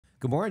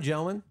Good morning,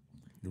 gentlemen.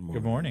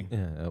 Good morning.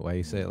 Yeah, why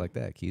you say it like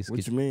that, Keith?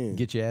 What you mean?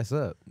 Get your ass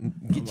up.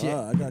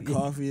 I got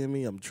coffee in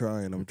me. I'm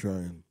trying.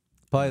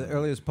 Probably the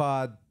earliest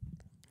pod.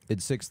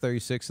 It's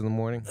 6:36 in the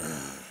morning.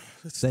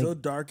 It's still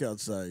dark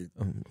outside.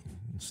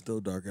 Still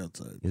dark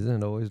outside.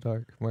 Isn't it always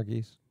dark,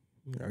 Marquise?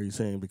 Are you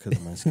saying because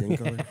of my skin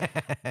color?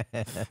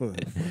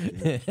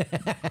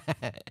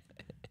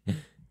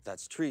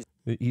 That's treason.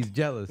 He's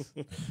jealous.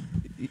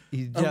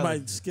 He's Of jealous.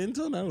 my skin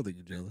tone? I don't think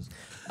you're jealous.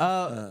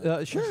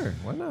 Sure,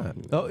 why not?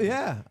 Oh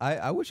yeah,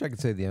 I wish I could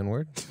say the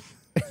N-word.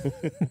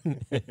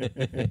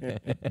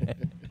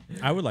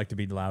 I would like to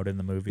be loud in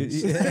the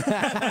movies. Jesus,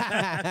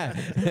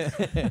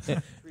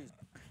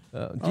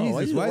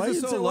 why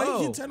is it so Why you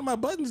low? keep turning my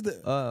buttons there?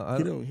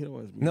 He don't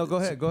want me No,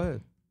 to- go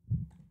ahead.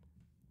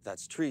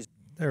 That's treason.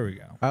 There we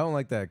go. I don't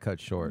like that cut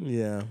short.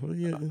 Yeah, well,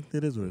 yeah,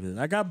 it is what it is.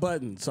 I got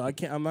buttons, so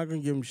I'm not gonna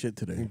give him shit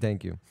today.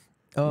 Thank you.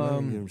 I'm not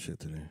gonna give him shit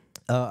today.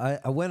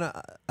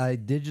 I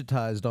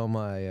digitized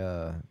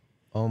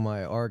all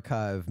my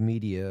archive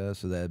media,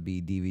 so that'd be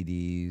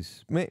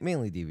DVDs,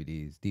 mainly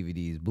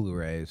DVDs,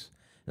 Blu-rays,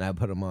 and I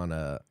put them on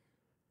a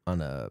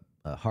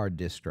hard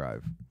disk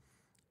drive.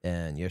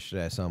 And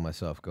yesterday I saw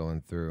myself going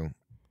through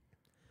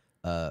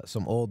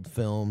some old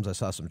films. I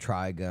saw some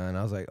Trigun.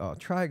 I was like, oh,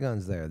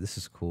 Trigun's there. This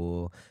is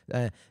cool.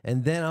 And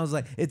then I was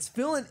like, it's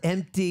feeling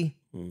empty.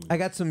 I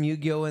got some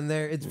Yu-Gi-Oh! In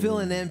there. It's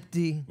feeling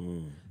empty.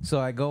 So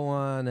I go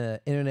on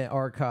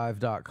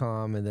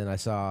internetarchive.com, and then I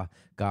saw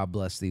God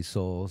Bless These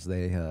Souls.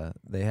 They had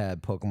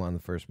Pokemon the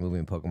first movie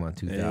and Pokemon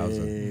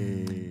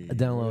 2000. I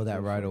downloaded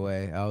that right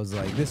away. I was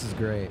like, this is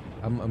great.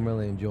 I'm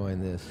really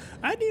enjoying this.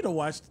 I need to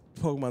watch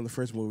Pokemon the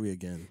first movie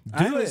again.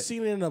 I haven't it.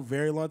 seen it in a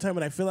very long time,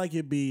 and I feel like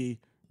it'd be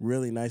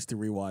really nice to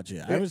rewatch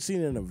it. I haven't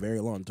seen it in a very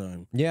long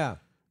time. Yeah.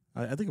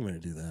 I think I'm gonna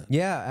do that.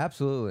 Yeah,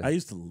 absolutely. I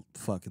used to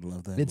fucking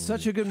love that. It's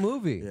such a good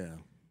movie. yeah.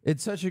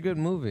 It's such a good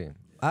movie.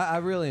 I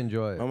really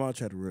enjoy My it. mom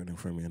tried to ruin it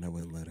for me, and I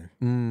wouldn't let her.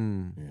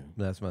 Yeah.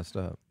 That's messed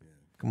up.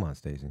 Come on,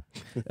 Stacey.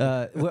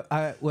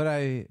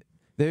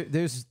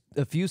 There's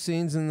a few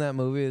scenes in that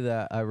movie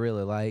that I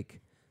really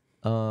like.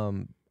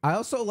 I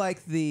also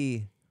like now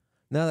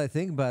that I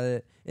think about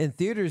it, in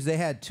theaters they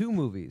had two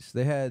movies.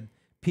 They had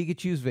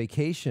Pikachu's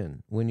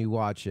Vacation when you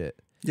watch it.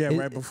 Yeah,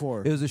 right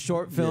before. It was a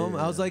short film.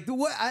 Yeah. I was like,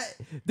 what?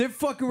 They're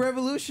fucking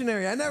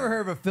revolutionary. I never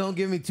heard of a film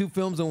giving me two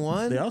films in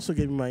one. They also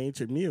gave me my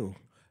Ancient Mew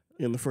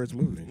in the first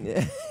movie.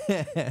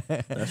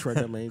 That's where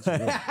I got my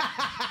Ancient Mew.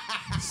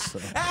 So.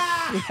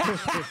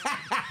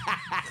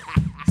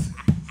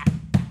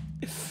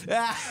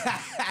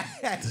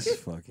 This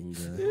fucking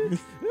guy.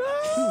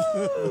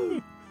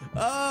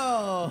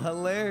 Oh,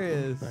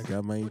 hilarious. I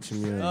got my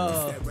Ancient Mew.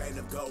 Oh.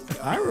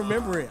 I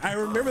remember it. I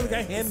remember the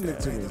guy handing it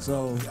to me,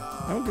 so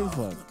I don't give a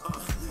fuck.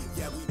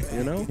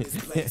 You know?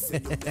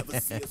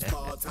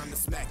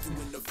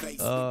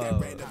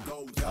 Oh,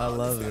 I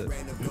love it.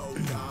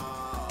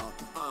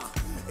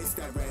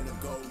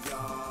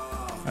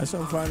 I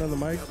sound fine on the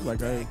mic, like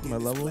my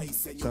level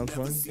sounds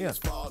fine. Yeah.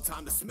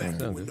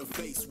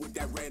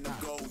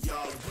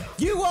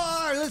 You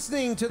are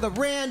listening to the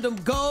Random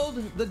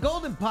Gold, the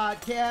Golden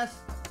Podcast.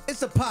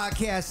 It's a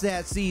podcast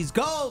that sees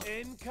gold.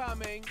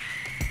 Incoming.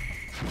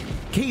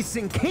 Keith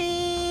and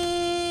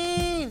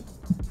Keen.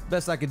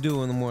 Best I could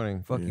do in the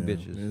morning. Fuck you, Yeah,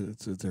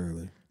 bitches. It's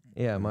early.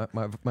 Yeah, my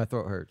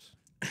throat hurts.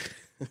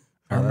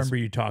 I remember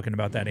you talking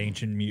about that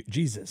ancient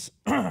Jesus.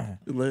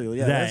 Literally,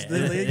 yeah. That-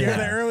 You're in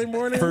the early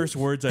morning. First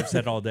words I've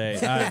said all day.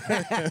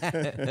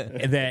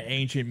 That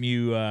ancient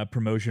Mew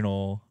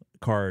promotional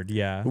card,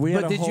 yeah. We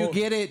had But a did you whole-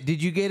 get it?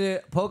 Did you get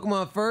it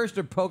Pokemon first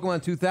or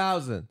Pokemon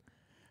 2000?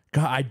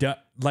 God,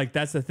 like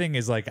that's the thing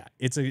is like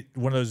it's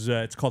one of those.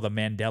 It's called a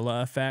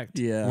Mandela effect.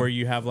 Yeah. where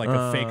you have like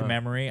a fake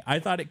memory. I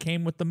thought it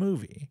came with the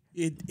movie.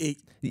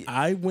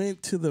 I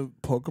went to the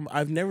Pokemon.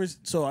 I've never.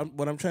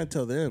 What I'm trying to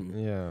tell them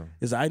Yeah.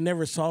 is I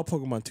never saw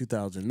Pokemon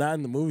 2000, not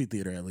in the movie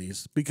theater at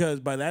least, because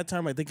by that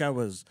time I think I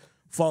was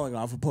falling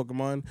off of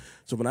Pokemon.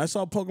 So when I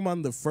saw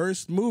Pokemon the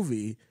first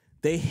movie,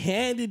 they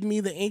handed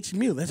me the Ancient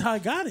Mew. That's how I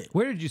got it.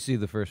 Where did you see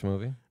the first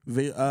movie?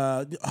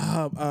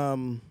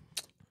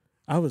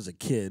 I was a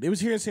kid. It was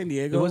here in San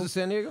Diego. Was it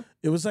San Diego?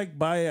 It was like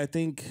by, I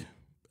think,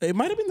 it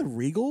might have been the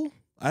Regal.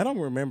 I don't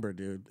remember,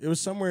 dude. It was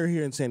somewhere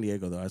here in San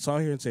Diego, though. I saw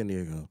it here in San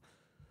Diego.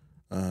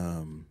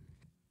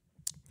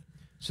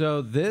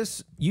 So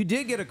you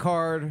did get a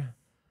card,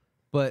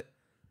 but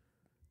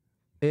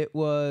it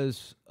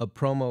was a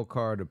promo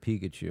card of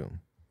Pikachu.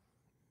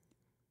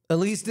 At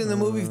least in the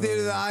movie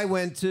theater that I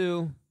went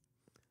to.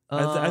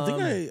 I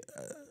think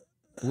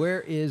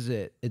Where is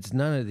it? It's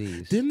none of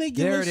these. Didn't they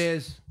give There us- it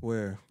is.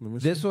 where? Let me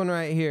see. This one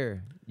right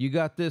here. You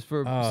got this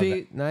for Oh,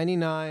 see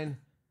 99.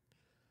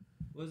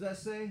 What does that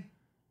say?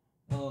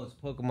 Oh, it's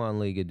Pokemon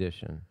League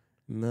edition.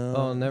 No.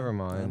 Oh, never I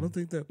mind. don't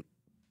think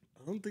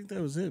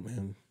that was it,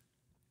 man.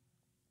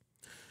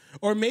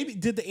 Or maybe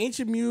did the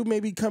Ancient Mew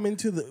maybe come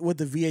into with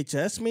the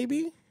VHS?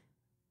 Maybe.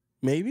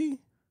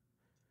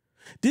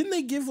 Didn't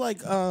they give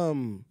like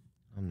I'm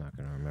not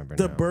gonna remember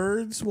the now.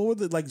 birds? What were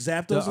the like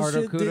Zapdos The and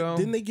shit? Articuno?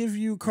 Didn't they give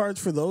you cards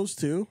for those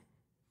too?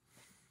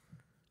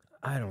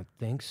 I don't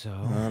think so.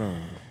 I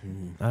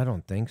don't. I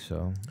don't think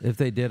so. If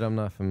they did, I'm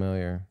not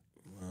familiar.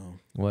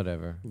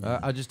 Whatever.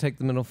 I'll just take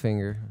the middle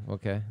finger.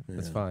 Okay,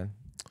 that's fine.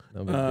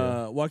 No big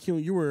deal. Joaquin,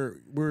 you were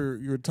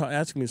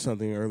asking me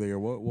something earlier.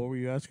 What were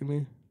you asking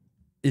me?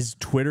 Is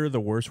Twitter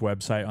the worst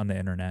website on the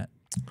internet?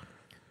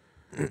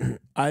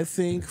 I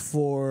think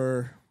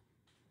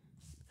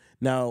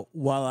now,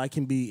 while I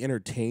can be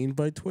entertained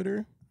by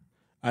Twitter,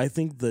 I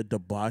think the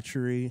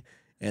debauchery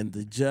and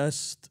the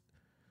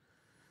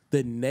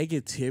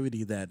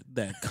negativity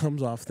that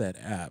comes off that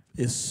app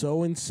is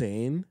so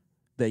insane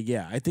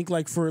that I think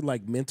like for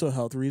like mental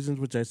health reasons,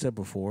 which I said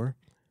before,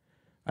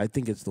 I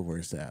think it's the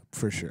worst app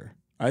for sure.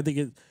 I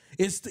think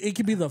it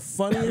could be the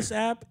funniest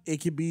app, it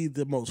could be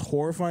the most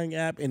horrifying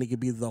app, and it could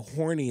be the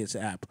horniest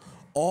app,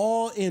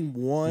 all in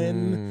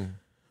one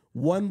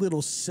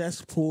little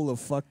cesspool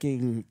of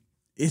fucking.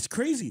 It's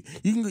crazy.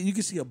 You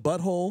can see a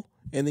butthole,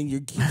 and then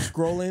you keep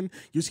scrolling.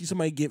 You see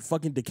somebody get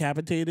fucking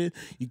decapitated.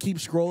 You keep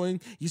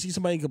scrolling. You see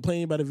somebody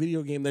complaining about a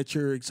video game that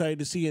you're excited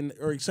to see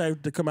or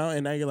excited to come out,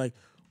 and now you're like,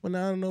 well,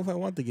 now I don't know if I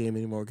want the game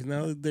anymore because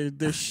now they're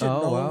shitting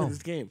all over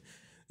this game.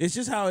 It's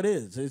just how it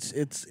is.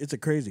 It's a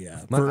crazy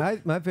app.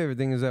 My favorite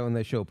thing is that when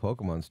they show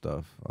Pokemon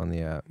stuff on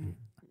the app.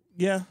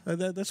 Yeah,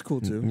 that's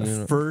cool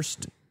too.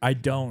 First, I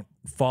don't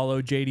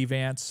follow JD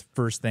Vance.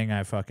 First thing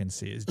I fucking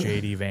see is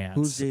JD Vance.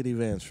 Who's JD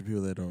Vance for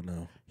people that don't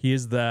know? He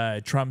is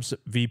the Trump's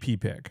VP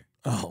pick.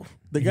 Oh,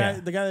 the guy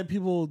that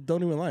people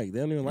don't even like. They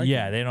don't even like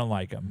him. They don't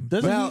like him.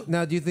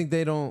 Now, do you think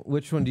they don't?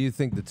 Which one do you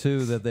think the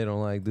two that they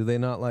don't like? Do they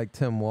not like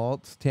Tim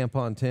Waltz,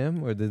 Tampon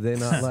Tim, or do they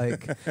not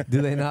like?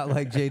 Do they not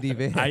like JD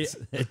Vance?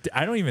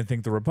 I don't even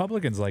think the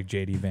Republicans like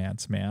JD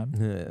Vance,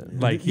 man.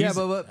 Like,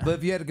 but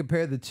if you had to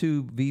compare the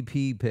two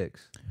VP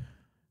picks,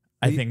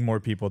 I think more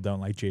people don't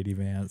like JD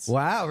Vance.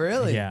 Wow,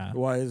 really? Yeah.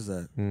 Why is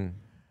that?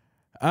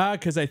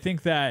 Because I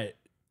think that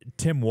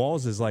Tim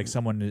Walz is like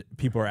someone that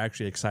people are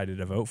actually excited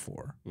to vote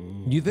for.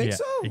 You think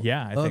so?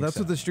 Yeah, I think that's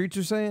so. what the streets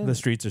are saying? The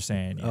streets are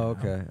saying. Yeah. Oh,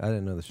 okay. I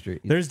didn't know the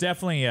street. There's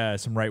definitely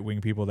some right-wing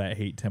people that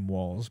hate Tim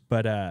Walz.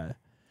 But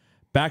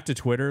back to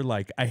Twitter,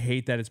 like, I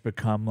hate that it's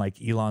become like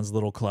Elon's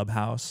little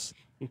clubhouse.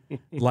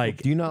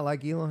 Like, do you not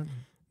like Elon?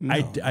 No,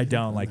 I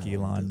don't like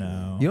Elon,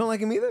 no. You don't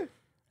like him either?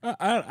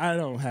 I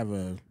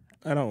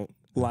don't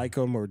like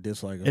him or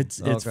dislike him.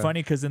 It's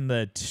funny because in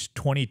the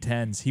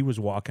 2010s, he was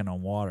walking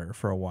on water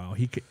for a while.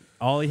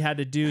 All he had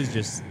to do is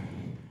just...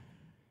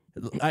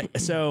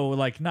 so,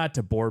 like, not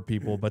to bore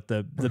people, but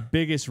the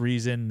biggest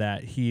reason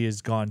that he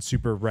has gone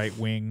super right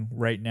wing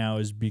right now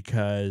is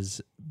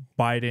because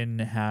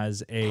Biden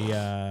has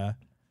a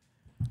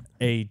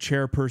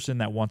chairperson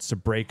that wants to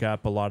break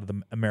up a lot of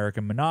the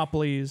American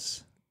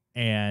monopolies,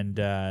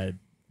 and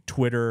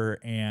Twitter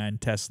and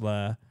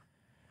Tesla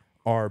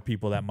are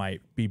people that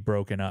might be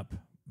broken up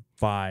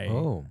by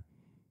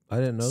I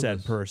didn't know said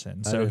this.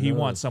 person. So he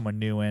wants someone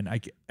new in. I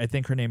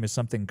think her name is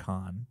something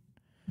Khan,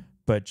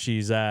 but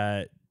she's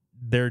they're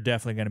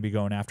definitely going to be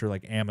going after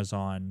like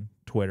Amazon,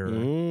 Twitter,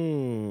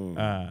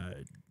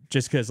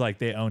 just because like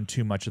they own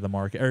too much of the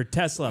market, or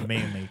Tesla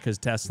mainly, because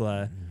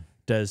Tesla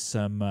does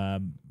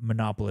some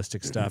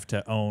monopolistic stuff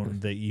to own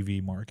the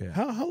EV market.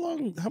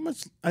 How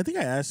much? I think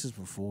I asked this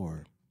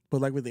before, but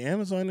like with the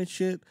Amazon and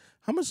shit,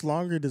 how much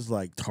longer does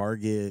like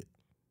Target,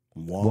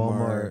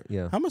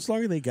 Walmart, how much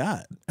longer they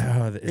got?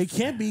 It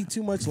can't be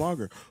too much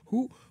longer.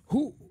 Who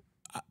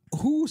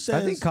says?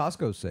 I think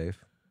Costco's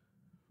safe.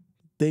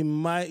 They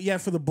might,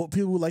 for the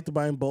people who like to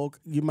buy in bulk,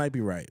 you might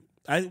be right.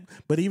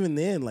 But even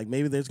then, like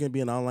maybe there's going to be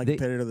an online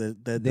competitor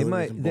that they delivers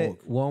might. in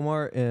bulk.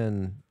 Walmart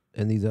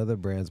and these other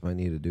brands might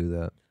need to do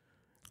that.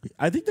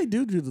 I think they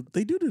do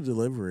the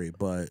delivery,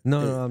 but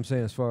no, I'm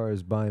saying as far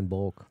as buying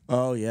bulk.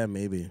 Oh yeah,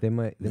 maybe they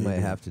might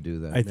have to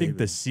do that. I think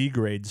the C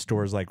grade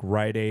stores like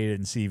Rite Aid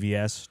and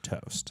CVS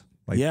toast.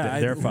 Like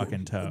they're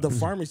fucking toast. The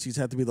pharmacies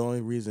have to be the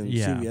only reason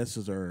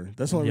CVS's are.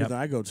 That's the only reason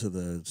I go to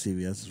the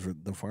CVS's for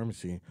the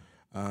pharmacy.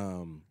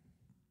 I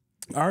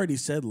already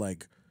said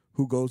like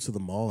who goes to the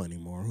mall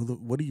anymore?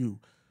 What do you?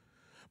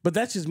 But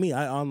that's just me.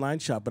 I online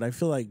shop, but I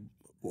feel like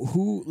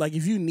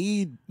if you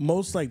need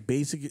most like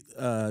basic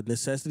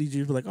necessities,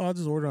 you'd be like, oh, I'll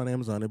just order on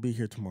Amazon. It'll be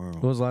here tomorrow.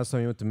 When was the last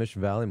time you went to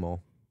Mission Valley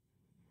Mall?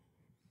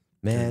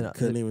 Man,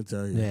 couldn't even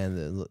tell you.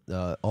 Man,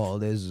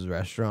 all it is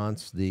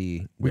restaurants.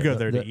 We go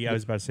there to eat. I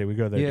was about to say we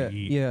go there to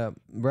eat. Yeah,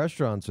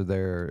 restaurants are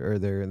there, or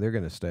they're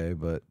gonna stay.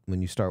 But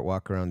when you start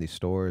walking around these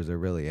stores, they're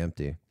really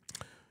empty.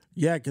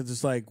 Yeah, because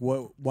it's like,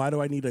 why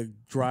do I need to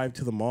drive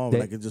to the mall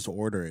when I could just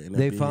order it? And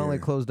they finally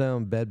closed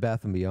down Bed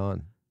Bath and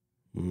Beyond.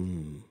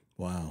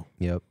 Wow.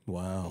 Yep.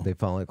 Wow. They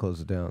finally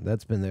closed it down.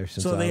 That's been there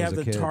since. So they I was have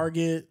a the kid.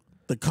 Target,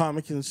 the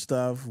comic and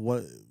stuff.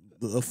 What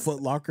the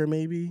Foot Locker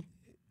maybe?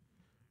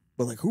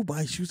 But like, who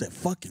buys shoes at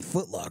fucking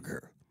Foot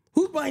Locker?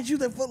 Who's buying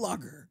shoes at Foot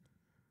Locker?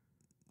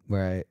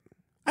 Right.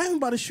 I haven't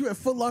bought a shoe at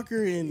Foot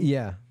Locker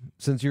in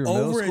since you were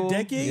over middle school? a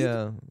decade.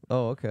 Yeah.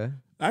 Oh, okay.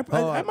 I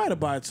might have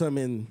bought some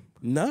in.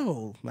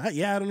 No, I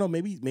don't know.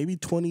 Maybe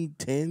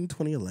 2010,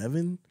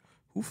 2011.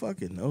 Who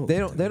fucking knows? They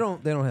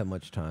don't have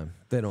much time.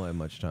 They don't have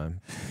much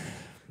time.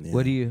 Yeah.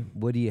 What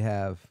do you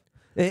have?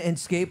 And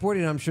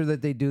skateboarding, I'm sure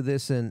that they do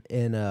this in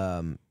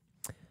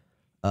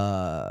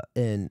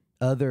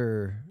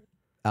other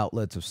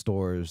outlets of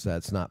stores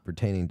that's not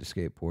pertaining to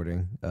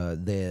skateboarding.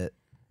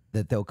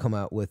 That they'll come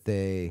out with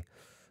a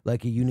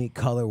unique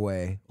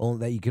colorway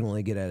that you can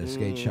only get at a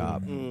skate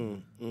shop.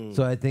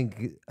 So I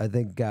think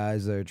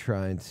guys that are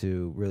trying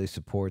to really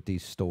support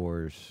these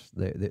stores,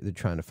 they're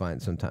trying to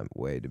find some type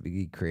of way to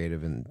be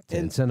creative and to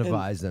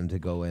incentivize them to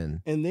go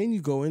in. And then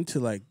you go into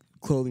like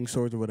clothing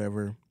stores or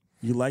whatever.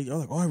 You're like,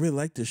 oh, I really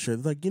like this shirt.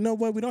 It's like, you know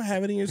what? We don't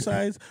have it in your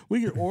size.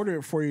 We can order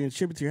it for you and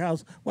ship it to your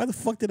house. Why the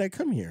fuck did I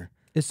come here?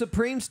 Is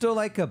Supreme still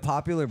like a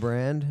popular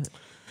brand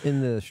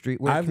in the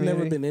streetwear I've community?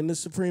 never been into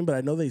Supreme, but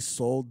I know they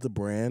sold the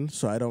brand,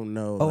 so I don't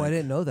know. Oh, I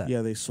didn't know that.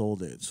 Yeah, they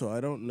sold it, so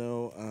I don't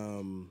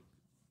know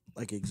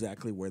like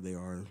exactly where they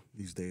are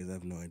these days. I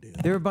have no idea.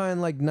 They were buying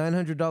like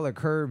 $900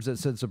 curbs that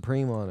said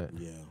Supreme on it.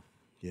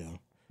 Yeah.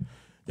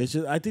 It's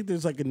just I think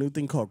there's like a new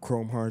thing called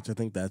Chrome Hearts. I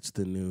think that's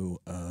the new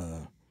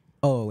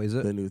Oh, is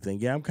it? the new thing.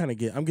 Yeah, I'm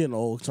getting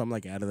old, so I'm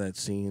like out of that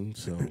scene.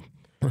 So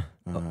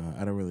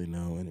I don't really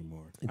know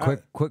anymore.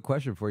 Quick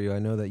question for you. I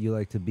know that you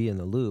like to be in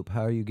the loop.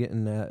 How are you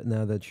getting that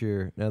now that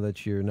you're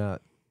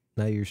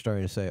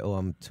starting to say, "Oh,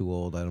 I'm too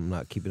old. I'm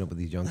not keeping up with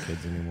these young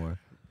kids anymore."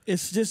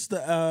 It's just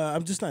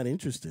I'm just not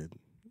interested.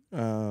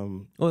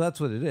 Well,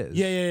 that's what it is.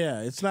 Yeah.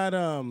 It's not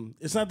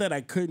that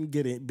I couldn't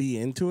be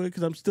into it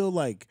because I'm still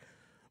like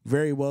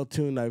very well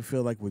tuned. I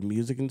feel like with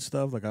music and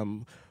stuff, like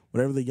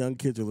whatever the young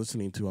kids are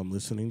listening to, I'm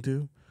listening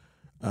to.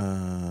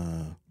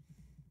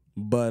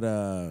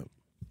 But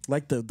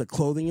like the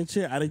clothing and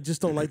shit, I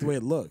just don't like the way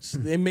it looks.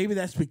 And maybe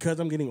that's because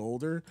I'm getting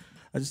older.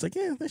 I just like,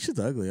 yeah, that shit's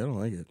ugly. I don't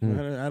like it.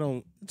 I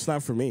don't. It's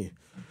not for me.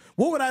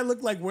 What would I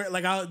look like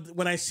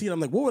when I see it? I'm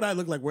like, what would I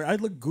look like?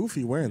 I'd look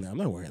goofy wearing that. I'm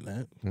not wearing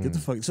that. Get the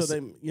fuck. So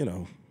then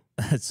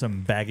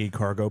Some baggy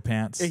cargo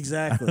pants.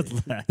 Exactly.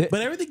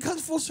 But everything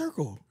comes full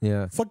circle.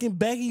 Yeah. Fucking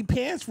baggy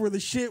pants were the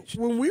shit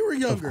when we were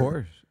younger. Of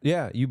course.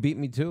 Yeah, you beat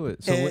me to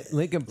it. So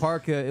Lincoln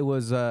Park, it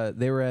was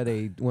they were at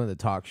one of the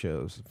talk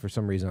shows. For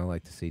some reason, I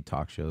like to see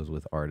talk shows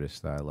with artists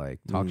that I like.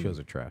 Talk shows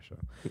are trash,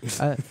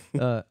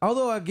 though.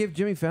 Although I give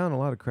Jimmy Fallon a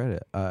lot of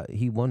credit,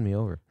 he won me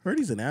over. Heard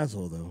he's an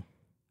asshole though.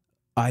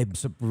 I'm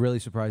really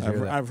surprised.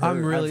 I've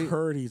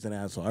heard he's an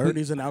asshole. I heard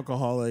he's an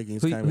alcoholic.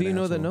 And he's kind of who you an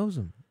know asshole. that knows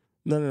him?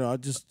 No.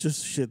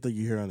 Just shit that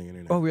you hear on the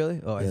internet. Oh,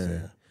 really? Oh, I see.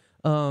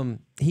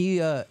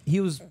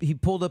 He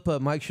pulled up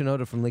Mike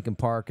Shinoda from Lincoln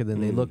Park, and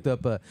then they looked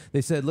up.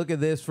 They said, "Look at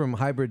this from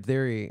Hybrid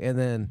Theory," and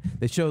then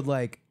they showed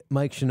like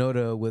Mike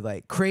Shinoda with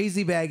like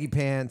crazy baggy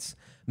pants,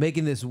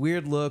 making this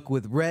weird look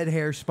with red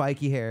hair,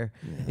 spiky hair,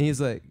 and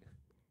he's like,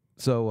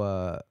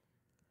 "So,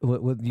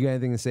 what you got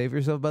anything to say for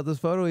yourself about this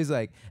photo?" He's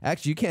like,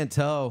 "Actually, you can't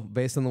tell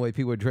based on the way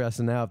people are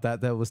dressing now if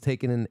that was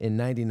taken in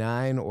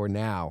 '99 or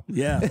now."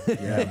 Yeah.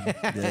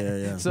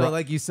 So,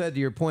 like you said, to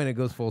your point, it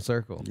goes full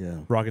circle. Yeah.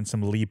 Rocking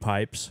some Lee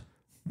pipes.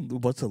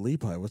 What's a Lee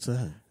pipe? What's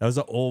that? That was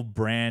an old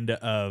brand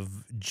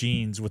of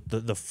jeans with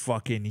the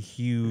fucking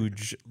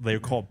huge.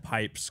 They're called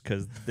pipes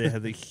because they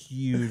have the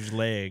huge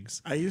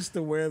legs. I used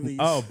to wear these.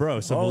 Oh, bro,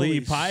 some Lee Holy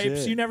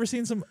pipes. shit. You never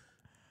seen some?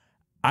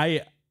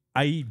 I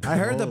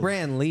heard the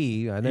brand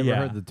Lee. I never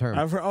heard the term.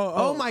 I've heard,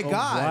 Oh my God,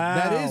 wow,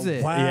 that is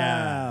it. Wow.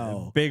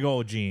 Yeah, big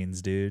old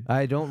jeans, dude.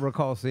 I don't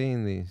recall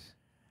seeing these.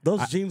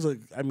 Those jeans look.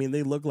 I mean,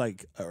 they look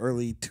like an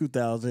early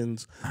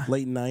 2000s,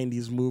 late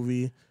 90s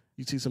movie.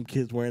 You see some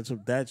kids wearing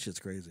some. That shit's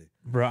crazy.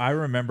 Bro, I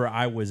remember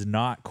I was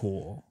not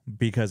cool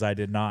because I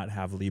did not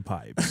have Lee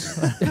pipes.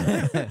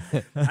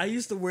 I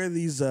used to wear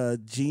these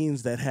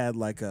jeans that had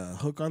like a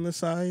hook on the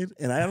side,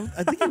 and I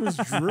think it was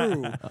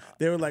Drew.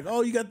 They were like,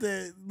 "Oh, you got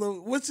the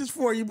what's this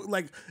for?" You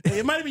like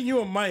it might have been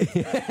you and Mike.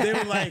 They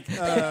were like,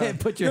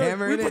 Put your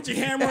hammer in it. Put your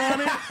hammer on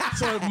it.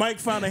 So Mike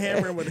found a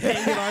hammer and would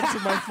hang it onto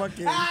my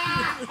fucking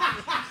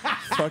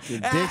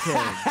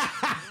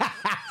dickhead.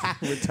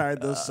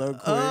 Retired those so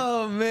quick.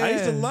 Oh man, I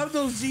used to love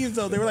those jeans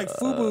though. They were like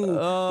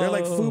FUBU. They're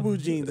like FUBU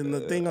jeans, and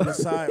the thing on the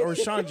side, or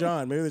Sean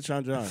John, maybe they're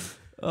Sean John.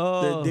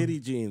 They're Diddy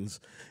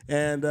jeans,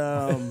 and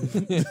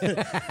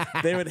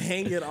they would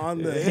hang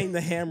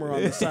the hammer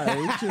on the side.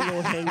 Each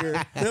little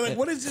hanger. They're like,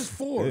 "What is this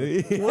for?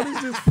 What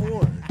is this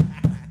for?"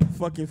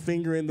 Fucking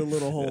finger in the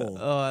little hole.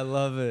 Oh, I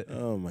love it.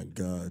 Oh my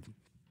God.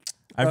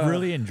 I've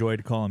really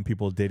enjoyed calling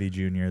people Diddy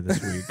Jr.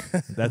 this week.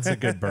 That's a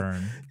good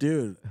burn.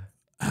 Dude,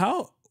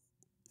 how?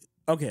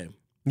 Okay.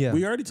 Yeah.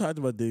 We already talked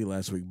about Diddy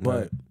last week,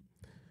 but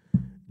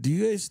do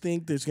you guys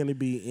think there's going to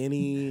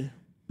be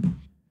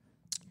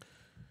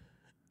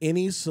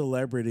any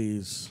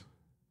celebrities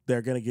that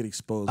are going to get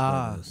exposed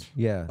by this?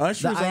 Yeah.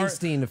 Usher's the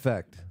Einstein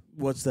effect.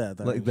 What's that?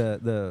 Like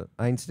the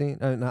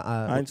Einstein?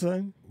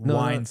 Einstein? No,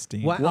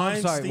 Weinstein.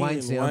 I'm sorry,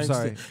 Weinstein. I'm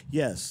sorry.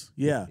 Yes.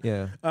 Yeah.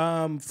 Yeah.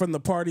 From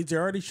the parties,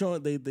 they're already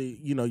showing. They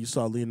you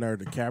saw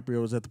Leonardo DiCaprio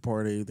was at the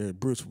party.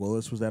 Bruce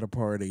Willis was at a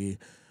party.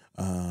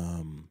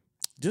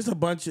 Just a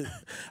bunch of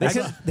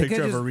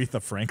Picture of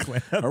Aretha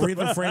Franklin.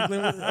 Aretha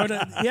Franklin.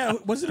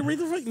 Was it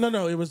Aretha Franklin?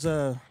 No, it was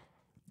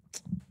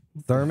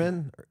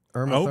Thurman.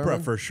 Irma Oprah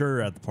Thurman? for sure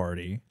at the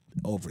party.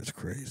 Oprah's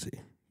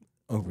crazy.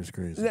 Oprah's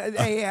crazy.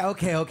 Yeah.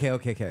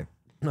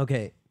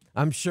 Okay.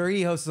 I'm sure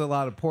he hosts a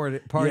lot of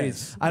parties.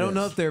 Yes, I don't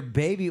know yes. if they're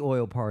baby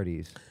oil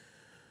parties.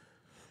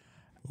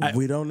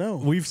 We don't know.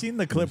 We've seen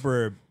the clip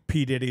where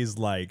P. Diddy's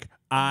like,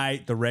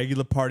 the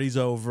regular party's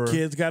over.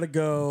 Kids gotta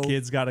go.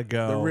 Kids gotta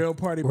go. The real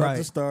party about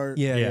to start.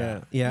 Yeah,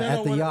 Yeah. yeah. No, At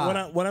no, the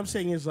yacht. what I'm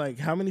saying is like,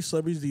 how many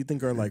celebrities do you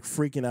think are like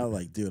freaking out?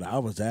 Like, dude, I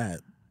was at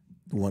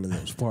one of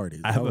those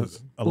parties. I have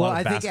was, a Well, lot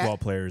I of think basketball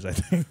players, I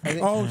think.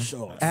 oh,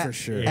 sure, for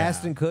sure.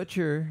 Ashton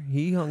Kutcher,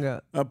 he hung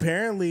out.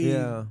 Apparently,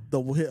 Yeah.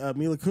 the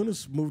Mila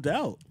Kunis moved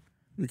out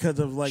because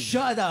of like.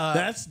 Shut up.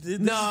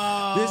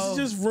 No. This is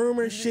just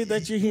rumor shit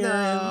that you're hearing.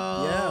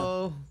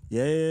 No.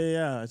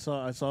 Yeah. I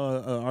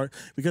saw art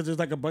because there's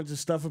like a bunch of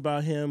stuff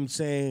about him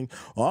saying,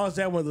 "Oh, I was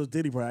at one of those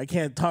Diddy parties. I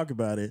can't talk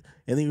about it."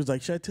 And then he was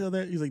like, "Should I tell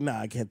that?" He's like,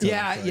 "Nah, I can't tell."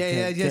 Yeah, that story. I yeah,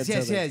 can't- yes, can't tell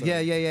yes, that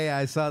yes, story." yeah.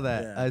 I saw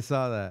that. Yeah. I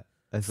saw that.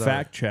 I saw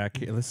Fact check.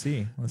 Let's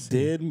see.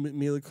 Did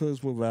Mila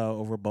Kunis move out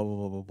over blah blah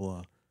blah blah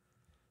blah?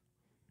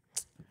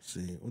 Let's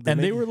see, And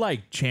they were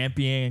like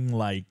championing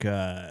like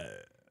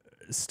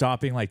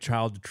stopping like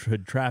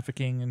childhood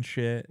trafficking and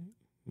shit.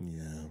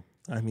 Yeah,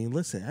 I mean,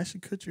 listen,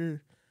 Ashton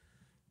Kutcher.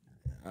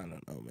 I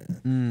don't know,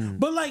 man.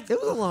 But like, It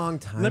was a long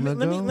time let me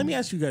ago. let me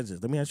ask you guys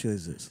this. Let me ask you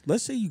guys this.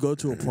 Let's say you go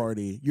to a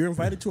party. You're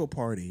invited to a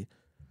party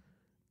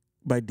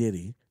by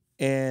Diddy,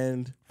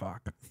 and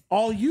Fuck.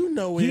 all you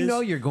know is You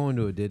know you're going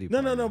to a Diddy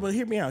no, party. no. But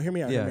hear me out. Hear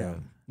me out. Yeah, hear me yeah. out.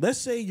 Let's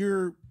say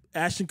you're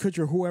Ashton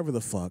Kutcher, whoever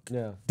the fuck.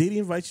 Yeah. Diddy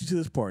invites you to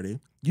this party.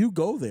 You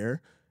go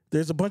there.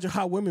 There's a bunch of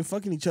hot women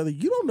fucking each other.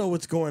 You don't know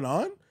what's going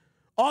on.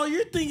 All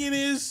you're thinking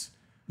is,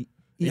 hey,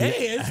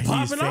 it's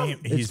popping off.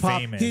 He's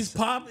famous.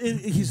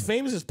 He's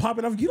famous. It's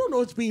popping off. You don't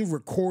know it's being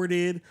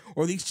recorded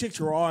or these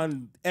chicks are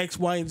on X,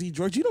 Y, and Z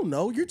drugs. You don't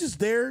know. You're just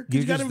there because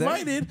You're you got just there.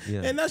 invited,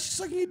 Yeah. and now she's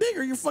sucking your dick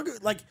or you're fucking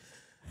like.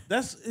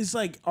 It's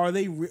like, are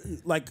they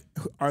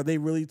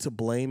really to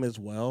blame as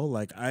well?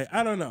 Like,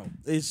 I don't know.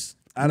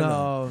 I don't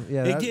know.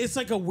 Yeah, It's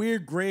like a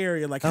weird gray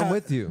area. Like I'm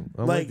with you.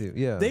 I'm like, with you.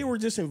 Yeah. they were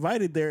just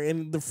invited there,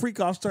 and the freak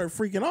off started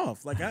freaking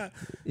off. Like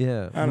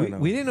yeah. I don't know.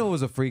 We didn't know it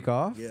was a freak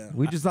off. Yeah.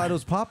 We just thought it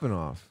was popping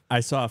off. I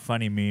saw a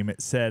funny meme.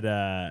 It said,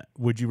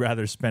 "Would you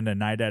rather spend a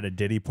night at a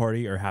Diddy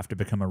party or have to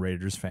become a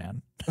Raiders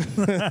fan?"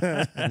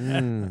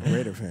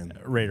 Raider fan.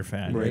 Raider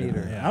fan.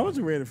 Raider. Yeah. I was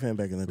a Raider fan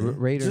back in the day.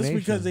 Raider just Nation.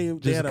 because they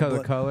Just had because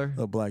of color?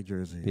 a black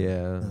jersey.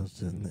 Yeah. That was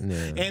just-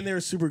 Yeah. And they were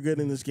super good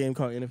in this game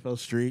called NFL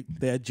Street.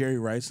 They had Jerry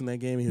Rice in that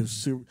game. He was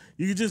super.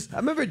 You could just I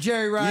remember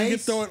Jerry Rice. you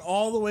could throw it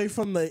all the way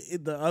from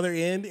the other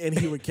end, and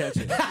he would catch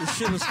it. This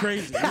shit was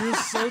crazy. He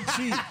was so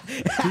cheap.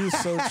 He was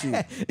so cheap.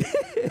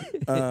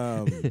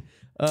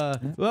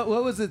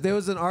 What was it? There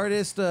was an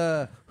artist.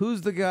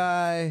 Who's the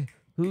guy?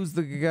 Who's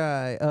the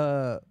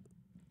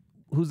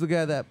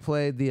guy that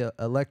played the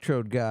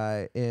Electrode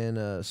guy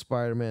in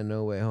Spider-Man: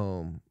 No Way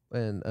Home?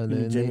 And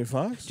then Jamie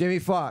Foxx? Jamie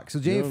Foxx. So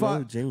Jamie don't know who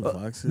Foxx. Jamie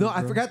Foxx is, No, I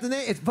bro? forgot the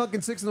name. It's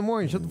fucking 6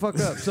 a.m. Shut the fuck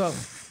up. So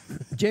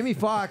Jamie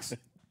Foxx.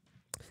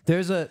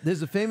 There's a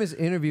famous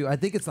interview. I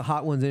think it's the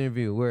Hot Ones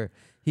interview where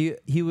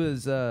he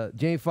was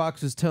Jamie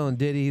Foxx was telling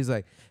Diddy, he's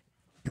like,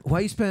 "Why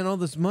you spending all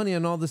this money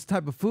on all this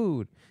type of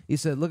food?" He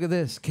said, "Look at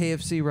this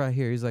KFC right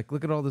here." He's like,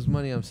 "Look at all this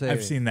money I'm saving."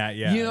 I've seen that.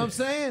 Yeah. You know what I'm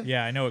saying?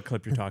 Yeah, I know what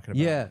clip you're talking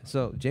about. Yeah.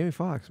 So Jamie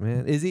Foxx,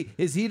 man, is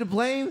he to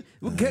blame?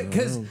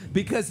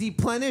 Because he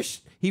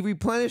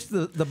replenished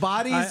the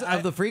bodies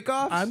of the freak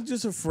offs. I'm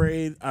just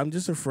afraid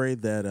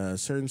that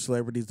certain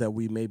celebrities that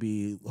we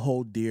maybe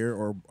hold dear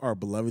or are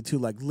beloved to,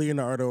 like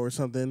Leonardo or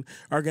something,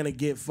 are gonna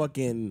get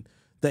fucking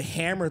the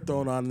hammer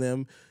thrown on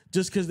them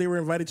just because they were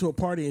invited to a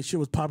party and shit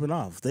was popping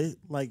off. They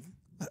like,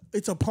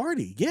 it's a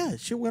party. Yeah,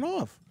 shit went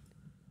off.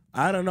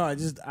 I don't know. I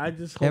just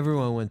hope,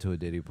 Everyone went to a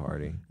Diddy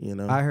party. You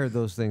know? I heard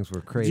those things were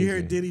Did crazy. you hear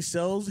Diddy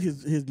sales?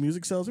 His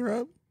music sales are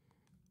up.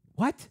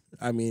 What?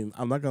 I mean,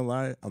 I'm not gonna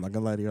lie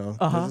to y'all.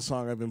 There's a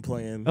song I've been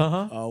playing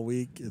all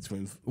week. It's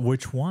been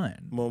Which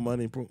one? More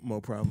Money, More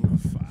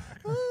Problems.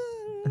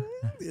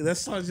 That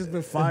song's just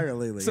been fire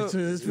lately. So-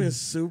 It's been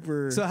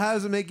super. So how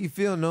does it make you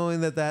feel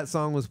knowing that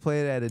song was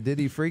played at a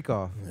Diddy freak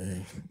off?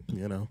 Hey,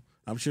 you know,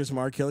 I'm sure some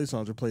R. Kelly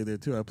songs are played there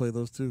too. I play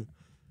those too.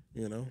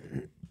 You know.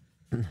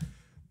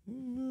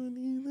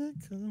 Money that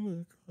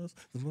come across,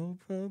 the more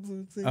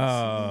problems they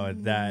Oh,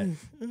 see. that.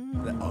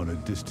 On a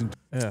distant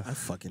I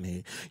fucking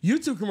hate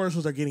YouTube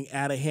commercials are getting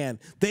out of hand.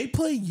 They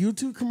play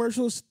YouTube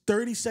commercials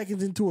 30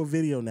 seconds into a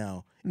video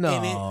now.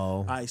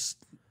 No.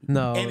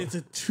 No. And it's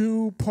a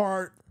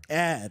two-part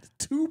ad.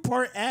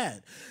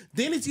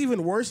 Then it's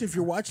even worse if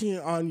you're watching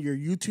it on your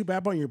YouTube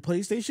app on your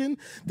PlayStation.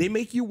 They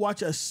make you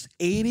watch a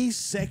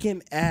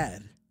 80-second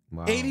ad.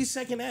 Wow.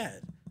 80-second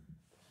ad.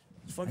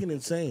 It's fucking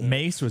insane.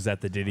 Mace was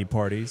at the Diddy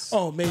parties.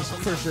 Oh, Mason,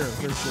 for sure.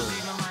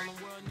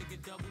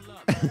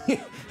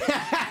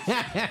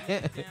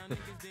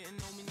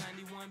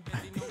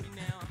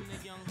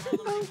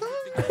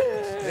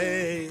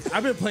 Hey,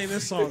 I've been playing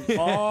this song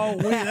all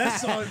week. That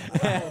song.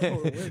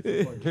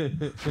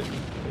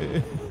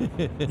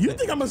 You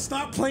think I'm gonna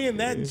stop playing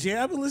that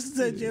jam? I've been listening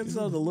to that jam since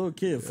I was a little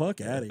kid.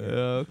 Fuck out of here.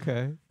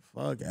 Okay.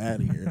 Fuck out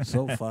of here. It's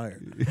so fire.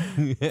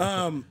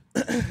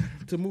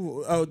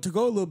 To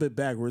go a little bit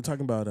back, we were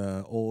talking about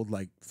old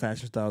like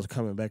fashion styles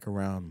coming back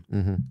around.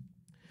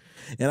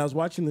 And I was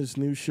watching this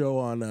new show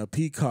on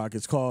Peacock.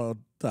 It's called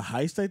The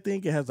Heist, I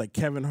think. It has like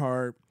Kevin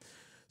Hart,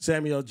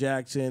 Samuel L.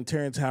 Jackson,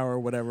 Terrence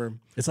Howard, whatever.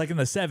 It's like in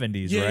the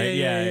 70s, Yeah, right?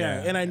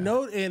 yeah. And I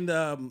know, and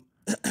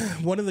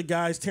one of the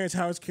guys, Terrence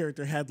Howard's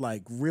character, had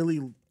like really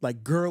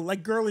like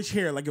girlish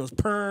hair, like it was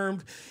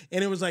permed,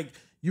 and it was like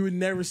you would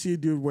never see a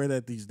dude wear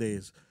that these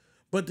days.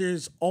 But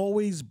there's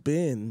always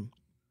been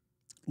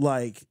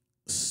like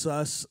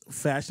sus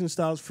fashion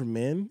styles for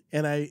men,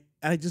 and I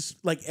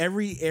just like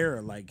every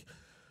era, like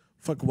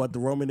fuck what the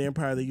Roman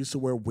Empire, they used to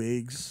wear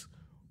wigs.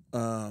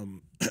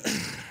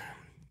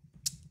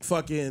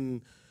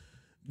 Fucking,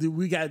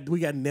 we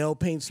got nail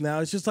paints now.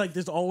 It's just like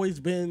there's always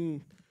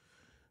been.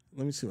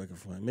 Let me see what I can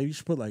find. Maybe you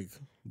should put like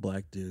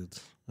black dudes.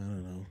 I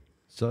don't know.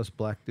 Sus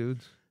black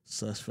dudes.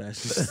 Sus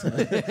fashion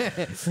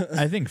style.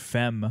 I think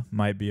femme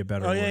might be a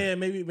better Oh word. yeah,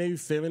 maybe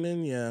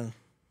feminine. Yeah,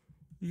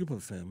 you can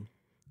put femme.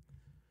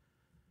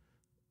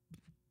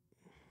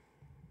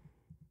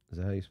 Is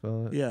that how you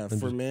spell it? Yeah, I'm for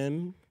just-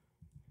 men.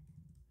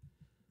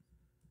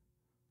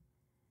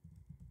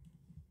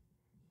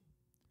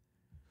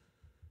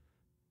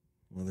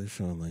 Well, they're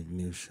showing like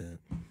new shit,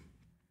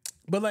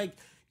 but like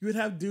you would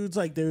have dudes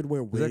like they would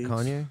wear Is wigs. that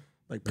Kanye?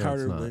 Like No, it's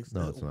powdered not. wigs.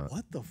 No, it's not.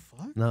 What the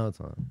fuck? No, it's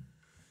not.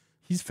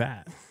 He's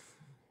fat.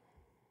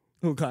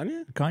 Who,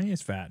 Kanye?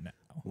 Kanye's fat now.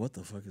 What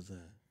the fuck is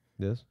that?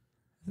 Yes.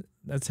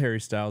 That's Harry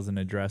Styles in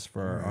a dress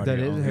for our That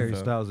audio is only Harry folk.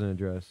 Styles in a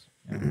dress.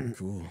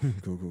 Cool.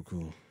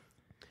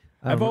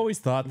 I've always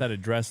thought that a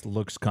dress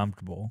looks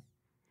comfortable.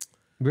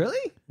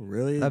 Really?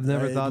 Really? I've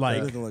never thought that. that.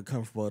 It doesn't look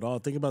comfortable at all.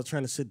 Think about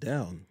trying to sit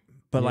down.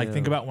 But like, Yeah.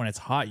 think about when it's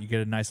hot, you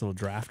get a nice little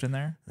draft in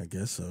there. I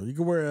guess so. You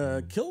could wear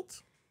a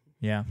kilt.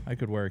 Yeah, I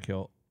could wear a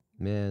kilt.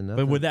 Man,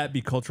 But would that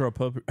be cultural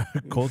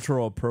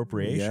cultural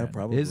appropriation? Yeah,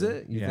 probably. is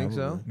it? You Yeah, think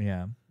so? probably.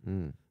 Yeah.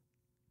 Mm.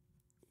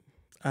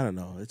 I don't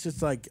know. It's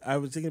just like I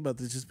was thinking about.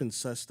 There's just been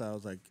such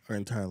styles like our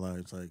entire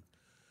lives. Like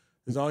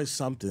there's always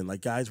something.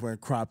 Like guys wearing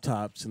crop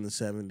tops in the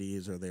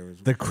 '70s, or there was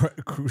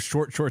The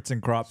short shorts and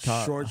crop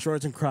top. short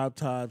shorts and crop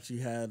tops.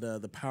 You had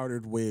the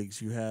powdered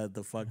wigs. You had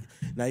the fuck.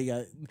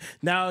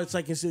 Now it's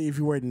like instead if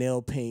you wear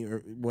nail paint or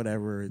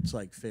whatever, it's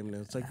like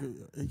feminine. It's like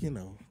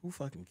who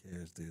fucking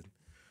cares, dude?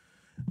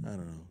 I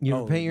don't know. You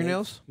ever paint your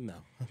nails? No.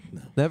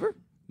 Never?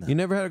 No. You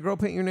never had a girl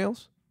paint your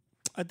nails?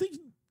 I think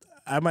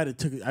I might have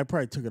took it. I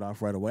probably took it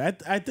off right away.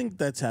 I think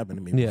that's happened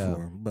to me Yeah.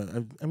 before. But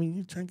I mean,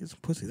 you trying to get some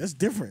pussy. That's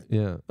different.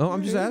 Yeah. Oh,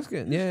 I'm just Yeah.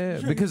 asking. Yeah,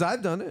 because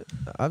I've done it.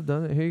 I've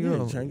done it. Here you Yeah,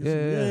 go. trying to Yeah,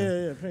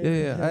 get some-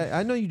 yeah. paint it.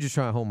 I know you just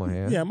trying to hold my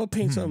hand. Yeah, I'm gonna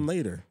paint something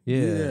later.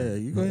 Yeah.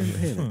 You go ahead and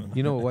paint it.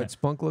 You know what white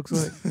spunk looks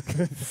like?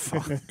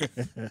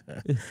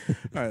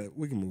 All right,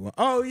 we can move on.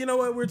 Oh, you know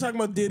what? We were talking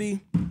about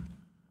Diddy.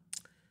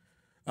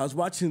 I was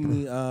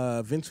watching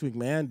the Vince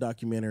McMahon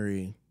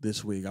documentary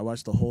this week. I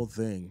watched the whole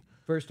thing.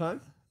 First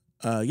time?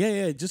 Yeah,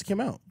 it just came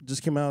out.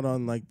 Just came out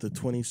on like the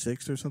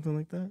 26th or something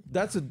like that.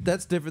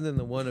 That's different than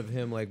the one of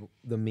him like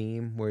the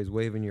meme where he's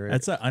waving your.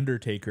 That's an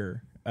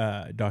Undertaker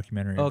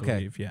documentary. I Okay.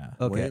 believe. Yeah.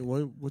 Okay.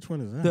 Wait, which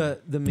one is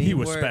that? The meme He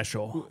was where-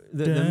 special.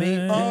 The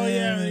meme. Oh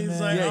yeah, he's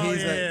like, Yeah, oh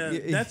he's yeah,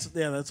 like-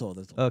 yeah. That's all.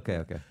 That's all.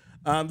 Okay.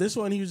 This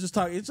one he was just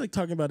talking. It's like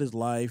talking about his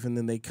life, and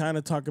then they kind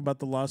of talk about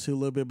the lawsuit a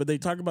little bit, but they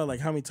talk about like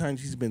how many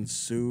times he's been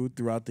sued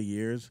throughout the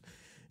years.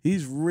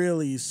 He's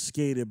really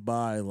skated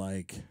by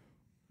like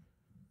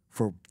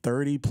for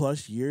 30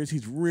 plus years.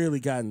 He's really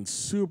gotten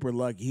super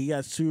lucky. He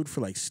got sued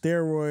for like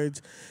steroids.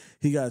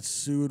 He got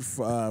sued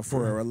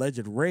for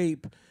alleged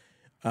rape.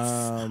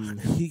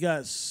 He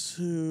got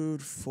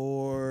sued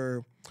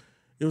for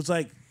it was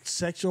like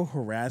sexual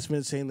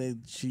harassment, saying that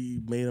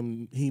he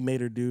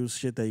made her do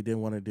shit that he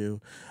didn't want to do.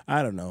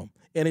 I don't know.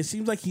 And it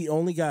seems like he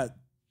only got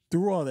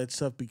through all that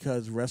stuff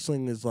because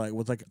wrestling was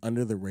like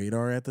under the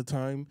radar at the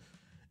time.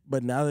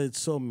 But now that it's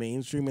so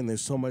mainstream and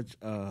there's so much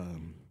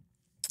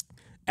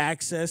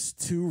access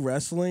to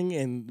wrestling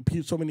and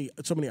so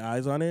many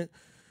eyes on it,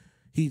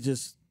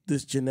 this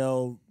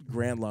Janelle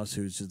Grant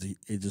lawsuit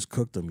it just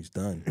cooked him. He's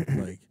done.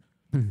 Like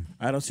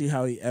I don't see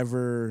how he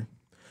ever.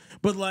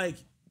 But like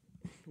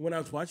when I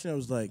was watching, I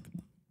was like,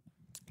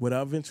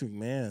 without Vince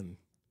McMahon,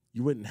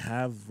 you wouldn't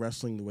have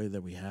wrestling the way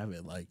that we have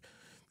it. Like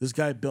this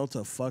guy built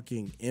a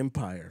fucking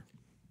empire.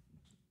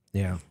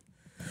 Yeah.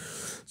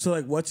 So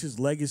like, what's his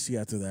legacy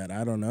after that?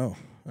 I don't know.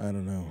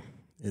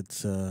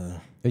 It's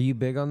Are you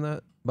big on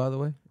that, by the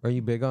way? Are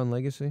you big on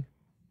legacy?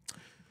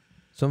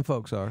 Some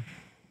folks are.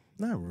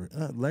 not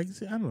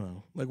legacy. I don't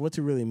know. Like, what's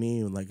it really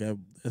mean? Like,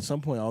 at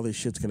some point, all this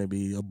shit's gonna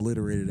be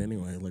obliterated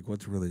anyway. Like,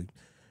 what's it really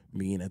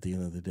mean at the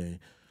end of the day?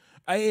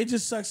 It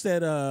just sucks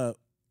that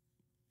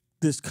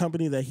this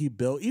company that he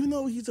built, even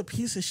though he's a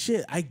piece of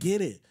shit, I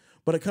get it.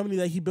 But a company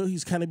that he built,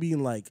 he's kind of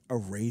being like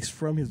erased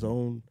from his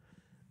own.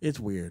 It's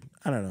weird.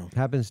 I don't know.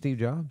 Happened to Steve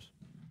Jobs.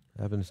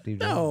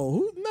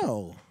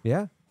 No.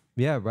 Yeah.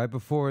 Yeah. Right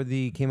before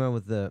came out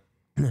with the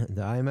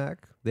the iMac,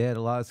 they had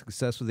a lot of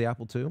success with the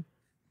Apple II.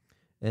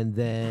 And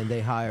then they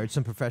hired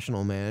some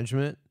professional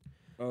management.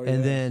 Oh,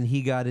 And then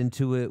he got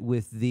into it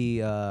with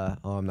the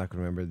I'm not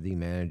gonna remember the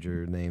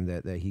manager name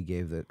that he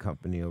gave the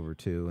company over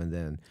to, and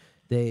then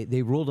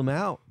they ruled him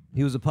out.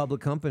 He was a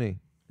public company,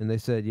 And they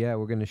said, yeah,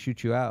 we're going to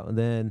shoot you out. And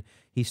then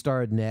he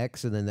starred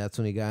next, and then that's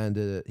when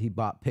he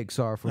bought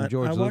Pixar from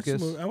George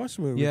Lucas. I watched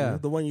the movie. Yeah.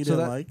 The one you So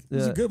didn't that- like.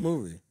 It's a good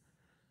movie.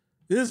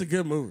 It is a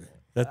good movie.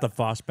 That the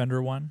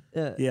Fossbender one?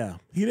 Yeah.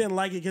 He didn't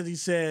like it because he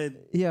said...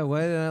 Yeah,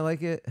 why didn't I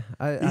like it?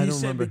 I don't He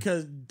said remember.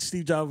 because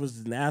Steve Jobs was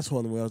an asshole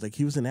in the movie. I was like,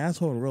 he was an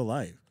asshole in real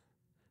life.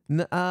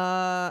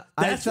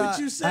 That's what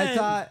you said. I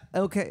thought,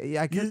 okay,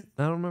 yeah, I don't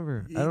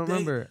remember. I don't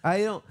remember.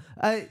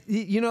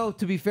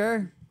 To be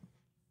fair,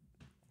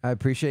 I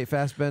appreciate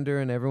Fassbender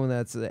and everyone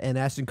and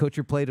Ashton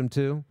Kutcher played him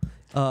too.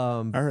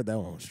 I heard that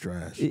one was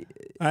trash.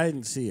 I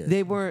didn't see it.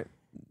 They weren't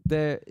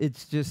there.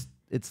 It's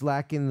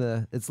lacking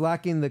the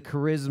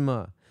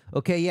charisma.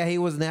 Okay, yeah, he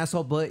was an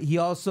asshole, but he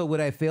also, what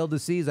I failed to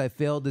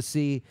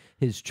see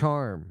his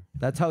charm.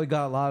 That's how he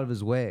got a lot of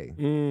his way.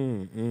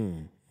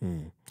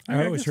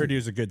 I always heard he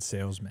was a good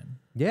salesman.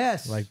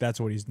 Yes. Like,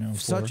 that's what he's known for.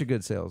 Such a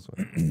good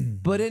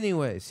salesman. But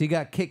anyways, he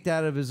got kicked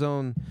out of his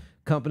own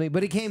company,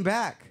 but he came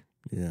back.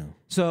 Yeah.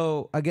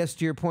 So I guess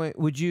to your point,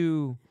 would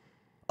you...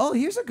 Oh,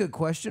 here's a good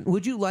question.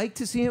 Would you like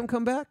to see him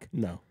come back?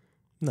 No.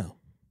 No,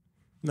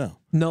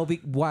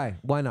 why?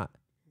 Why not?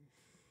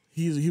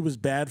 He was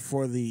bad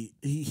for the...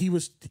 He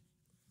was...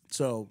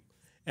 So,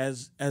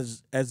 as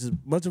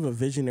much of a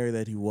visionary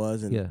that he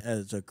was and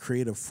as a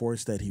creative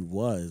force that he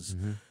was...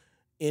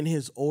 In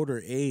his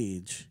older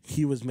age,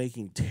 he was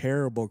making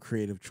terrible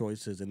creative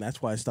choices, and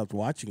that's why I stopped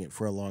watching it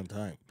for a long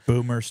time.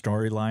 Boomer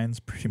storylines,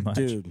 pretty much.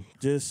 Dude,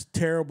 just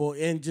terrible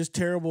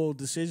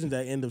decisions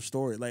at end of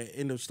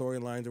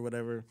storylines or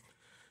whatever.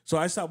 So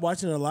I stopped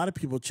watching it. A lot of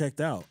people checked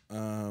out.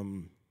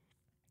 And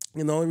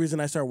the only reason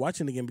I started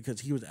watching it again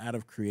because he was out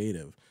of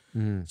creative.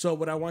 So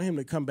would I want him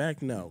to come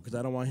back? No, because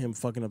I don't want him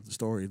fucking up the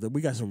story.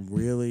 We got some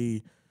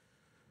really...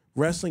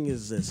 Wrestling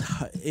is this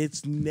hot.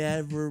 It's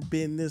never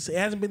been this. It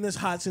hasn't been this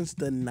hot since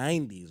the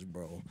 90s,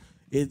 bro.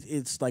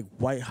 It's like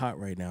white hot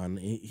right now, and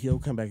he'll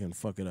come back and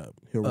fuck it up.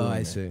 He'll ruin I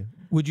it. see.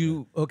 Would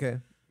you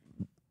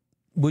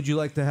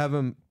like to have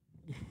him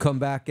come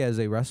back as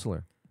a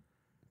wrestler,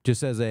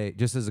 just as a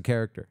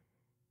character?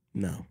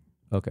 No.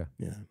 Okay.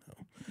 Yeah.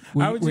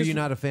 No. Were you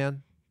not a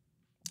fan?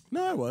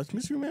 No, I was.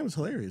 Mystery Man was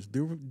hilarious.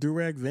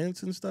 Durag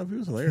Vince and stuff. He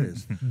was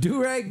hilarious.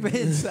 Durag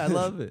Vince, I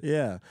love it.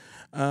 Yeah.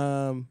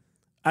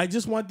 I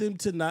just want them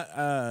to not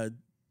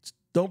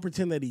don't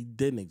pretend that he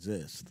didn't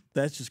exist.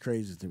 That's just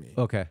crazy to me.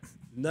 Okay.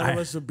 None of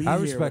us would be I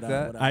here. respect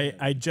that.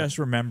 I just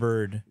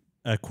remembered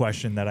a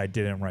question that I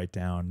didn't write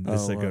down.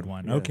 This is a good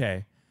one. Yeah.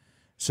 Okay.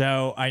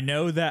 So I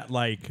know that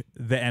like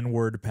the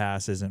N-word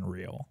pass isn't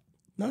real.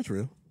 Not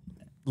true.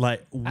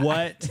 Like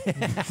what?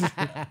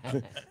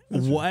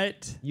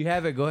 What? You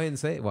have it. Go ahead and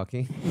say it,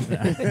 Joaquin.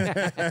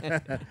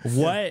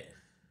 What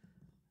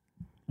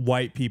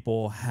white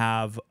people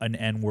have an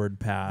N-word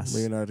pass?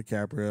 Leonardo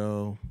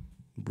DiCaprio,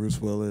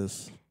 Bruce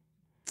Willis,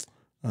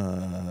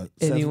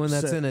 Anyone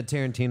that's in a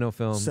Tarantino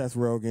film. Seth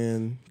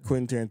Rogen,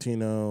 Quentin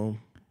Tarantino,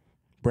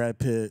 Brad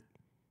Pitt,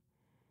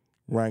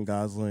 Ryan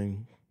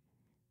Gosling.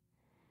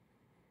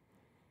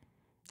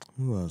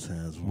 Who else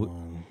has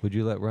one? Would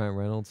you let Ryan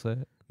Reynolds say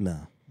it?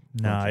 No.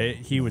 No,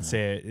 he would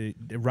say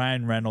it.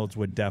 Ryan Reynolds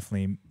would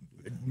definitely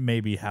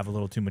maybe have a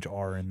little too much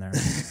R in there.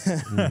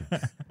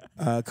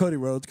 Cody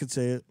Rhodes could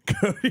say it.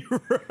 Cody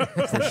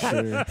Rhodes. For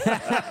sure.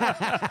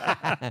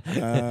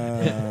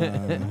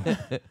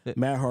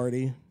 Matt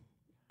Hardy.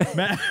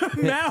 Matt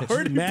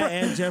Hardy. Matt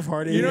and Jeff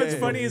Hardy. You know what's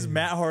funny is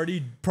Matt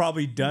Hardy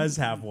probably does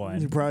have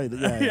one. Probably,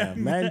 yeah.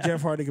 Matt and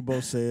Jeff Hardy could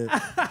both say it.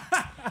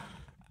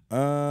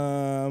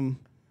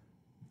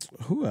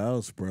 Who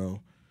else, bro?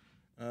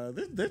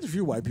 There's a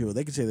few white people.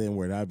 They could say the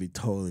N-word. I'd be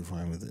totally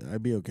fine with it.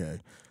 I'd be okay.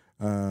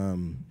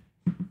 Martin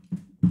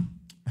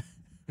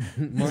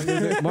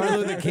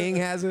Luther King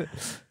has it.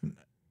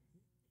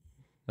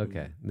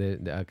 Okay.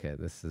 Okay.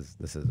 This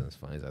isn't as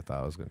funny as I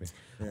thought it was going to be.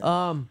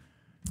 Yeah.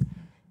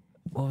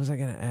 What was I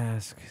going to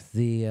ask?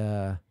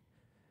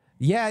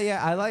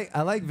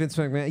 I like Vince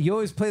McMahon. You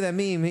always play that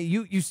meme. Hey,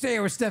 you stay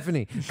here with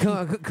Stephanie.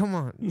 Come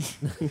on.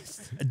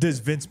 Does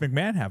Vince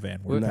McMahon have an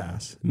N-word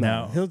pass?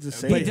 No. He'll just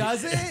say He it.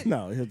 does it?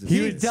 No, he'll just He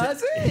say it.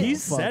 does it?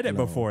 He's Fuck said it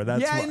no. before.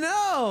 That's Yeah, I why-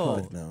 know.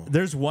 Fuck no.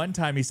 There's one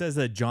time he says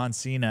that John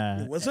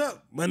Cena. What's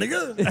up, my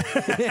nigga?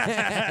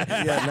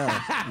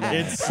 Yeah, no.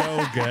 It's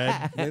so good.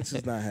 Vince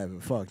is not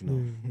having. Fuck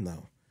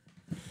no.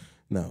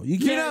 No. You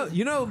can't.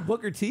 You know,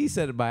 Booker T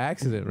said it by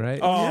accident, right?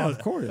 Oh, Yeah, of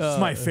course. It's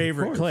my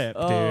favorite course. clip,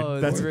 dude. Oh,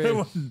 That's it's the great.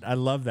 one. I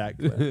love that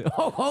clip.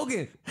 Oh,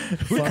 Hogan,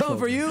 we're coming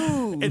for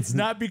you. It's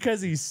not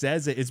because he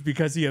says it. It's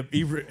because he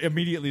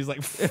immediately is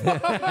like,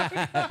 fuck.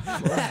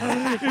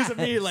 He's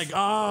immediately like,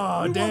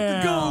 oh, We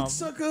damn. want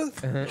the gold,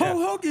 sucker.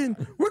 Ho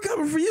Hogan, we're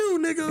coming for you,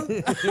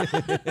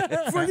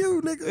 nigga. For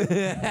you,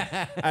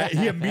 nigga.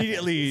 He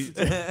immediately,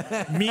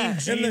 Mean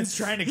Gene's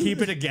trying to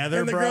keep it together,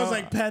 And the bro. girl's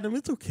like, pat him.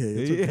 It's okay.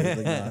 It's okay.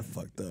 Like, nah, I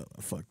fucked up.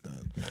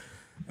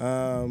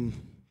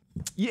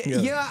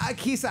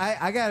 Keith,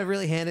 I gotta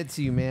really hand it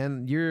to you,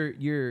 man.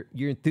 Your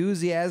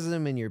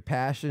enthusiasm and your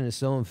passion is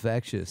so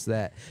infectious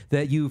that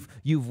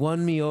you've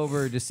won me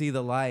over to see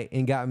the light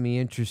and gotten me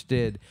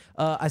interested.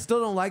 I still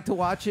don't like to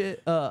watch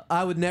it.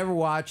 I would never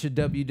watch a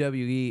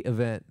WWE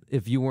event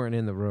if you weren't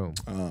in the room.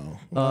 Oh,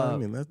 well, I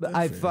mean, that's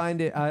I fair.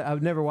 find it. I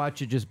would never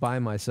watch it just by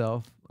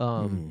myself.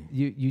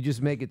 You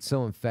just make it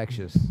so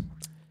infectious.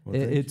 Well,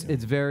 thank you.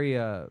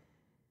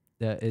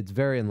 It's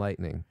very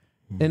enlightening.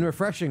 And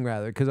refreshing,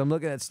 rather, because I'm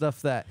looking at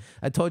stuff that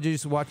I told you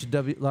used to watch a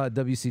lot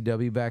of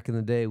WCW back in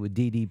the day with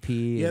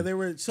DDP. Yeah, and they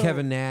were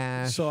Kevin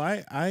Nash. So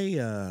I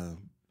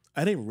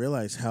didn't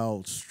realize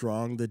how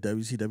strong the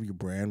WCW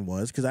brand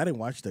was because I didn't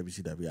watch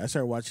WCW. I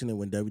started watching it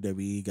when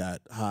WWE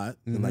got hot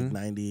in like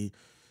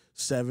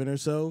 '97 or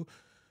so.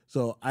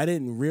 So I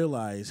didn't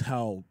realize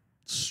how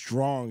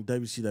strong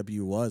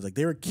WCW was. Like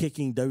they were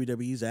kicking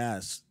WWE's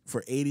ass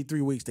for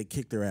 83 weeks. They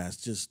kicked their ass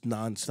just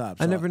nonstop.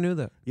 I never knew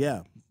that.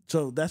 Yeah.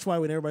 So that's why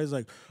when everybody's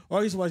like, "Oh,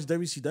 I used to watch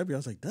WCW," I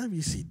was like,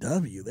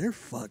 "WCW, they're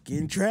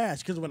fucking trash."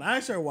 Because when I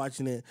started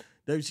watching it,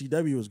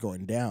 WCW was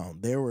going down.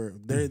 They were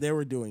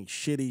doing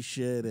shitty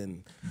shit,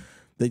 and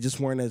they just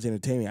weren't as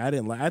entertaining. I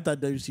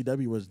thought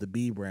WCW was the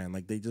B brand.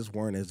 Like they just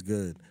weren't as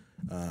good.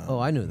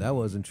 I knew that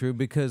wasn't true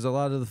because a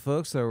lot of the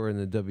folks that were in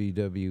the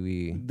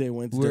WWE, They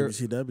went to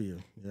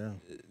WCW. Yeah,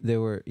 they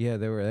were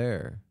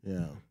there.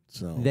 yeah.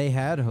 So They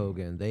had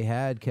Hogan. They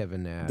had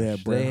Kevin Nash. they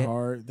had Bret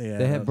Hart. They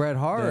had Bret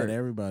Hart. They had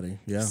everybody.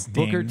 Yeah.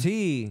 Booker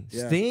T.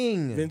 Yeah.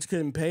 Sting. Vince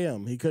couldn't pay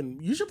him. He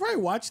couldn't. You should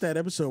probably watch that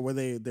episode where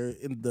they're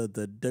in the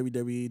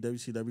WWE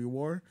WCW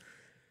war.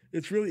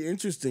 It's really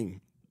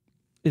interesting.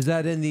 Is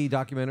that in the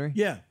documentary?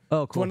 Yeah.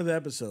 Oh, It's cool. one of the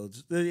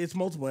episodes. It's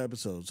multiple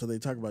episodes, so they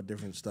talk about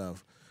different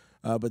stuff.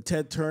 But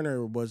Ted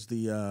Turner was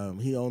the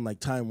he owned like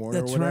Time Warner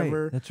That's or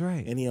whatever. right. That's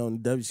right. And he owned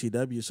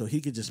WCW, so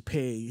he could just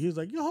pay. He was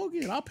like, "Yo,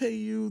 Hogan, I'll pay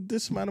you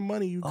this amount of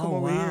money. You come Oh,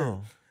 over here."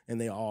 wow.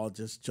 And they all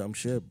just jumped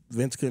ship.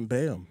 Vince couldn't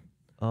pay him.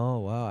 Oh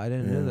wow, I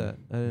didn't know that.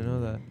 I didn't know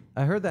that.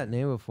 I heard that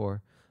name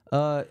before.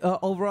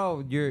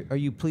 Overall, are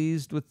you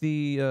pleased with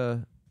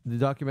the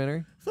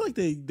documentary? I feel like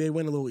they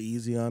went a little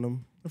easy on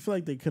him. I feel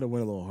like they could have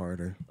went a little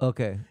harder.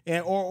 Okay.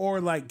 And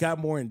or like got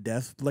more in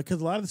depth, like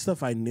because a lot of the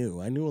stuff I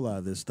knew a lot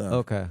of this stuff.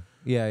 Okay.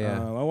 Yeah.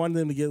 I wanted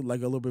them to get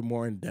like a little bit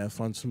more in depth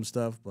on some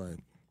stuff, but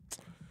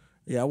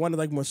yeah, I wanted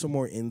like some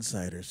more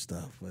insider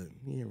stuff, but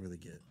you didn't really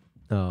get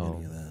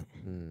any of that.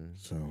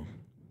 So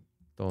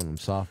Throwing them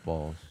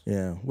softballs.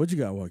 yeah, what you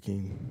got,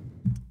 Joaquin?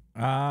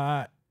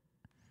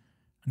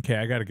 Okay,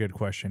 I got a good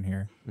question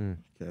here.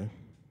 Okay,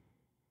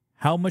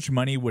 How much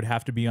money would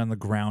have to be on the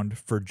ground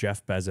for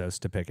Jeff Bezos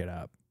to pick it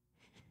up?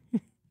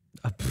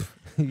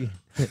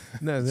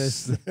 No,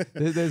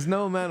 there's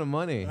no amount of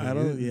money. I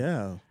don't.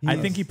 Yeah, I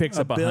think he picks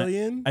a up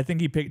billion. I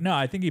think he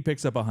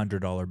picks up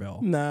 $100 bill.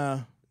 Nah,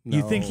 no.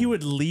 You think he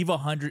would leave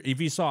 $100 if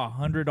he saw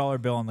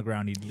 $100 bill on the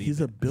ground? He'd leave.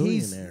 He's a it.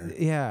 billionaire.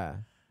 Yeah.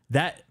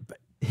 That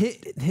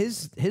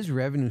His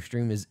revenue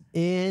stream is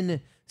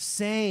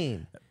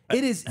insane.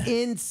 It is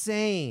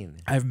insane.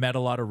 I've met a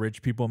lot of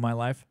rich people in my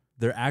life.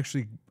 They're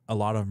actually a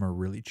lot of them are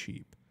really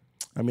cheap.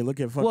 I mean, look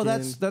at fucking. Well,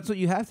 that's what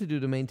you have to do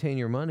to maintain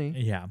your money.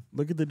 Yeah,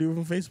 look at the dude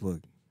from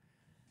Facebook.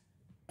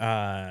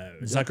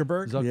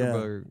 Zuckerberg.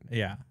 Zuckerberg.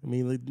 Yeah, I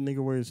mean, the nigga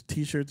wears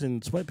t-shirts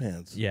and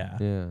sweatpants. yeah,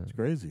 Yeah. It's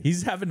crazy.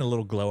 He's having a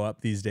little glow up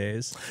these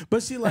days.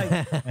 But see,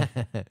 like,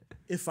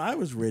 if I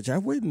was rich, I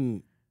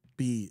wouldn't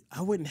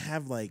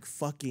have like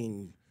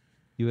fucking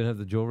You would have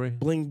the jewelry.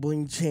 bling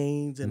bling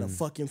chains and a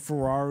fucking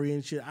Ferrari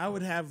and shit. I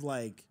would have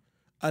like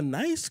a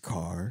nice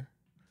car,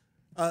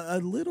 a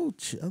little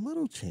chain. You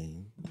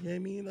know what I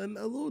mean? A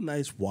little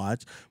nice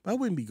watch. But I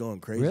wouldn't be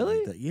going crazy. Really?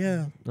 Like that.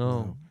 Yeah.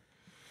 Oh.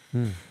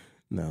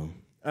 No.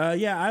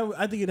 Yeah,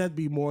 I think it'd have to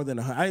be more than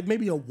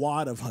maybe a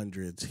wad of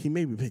hundreds. He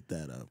maybe picked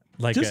that up.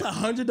 Like just a-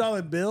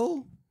 $100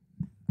 bill.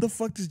 The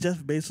fuck does Jeff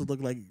Bezos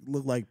look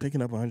like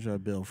picking up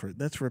 $100 bill for?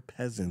 That's for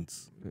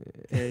peasants.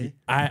 Okay.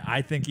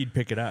 I think he'd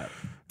pick it up.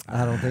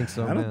 I don't think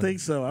so. I don't man. think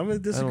so. I'm gonna I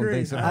disagree. don't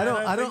think so.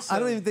 I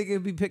don't even think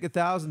it'd be pick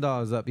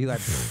 $1,000 up.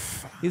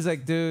 He's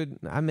like, dude,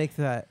 I make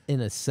that in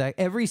a sec.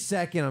 Every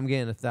second I'm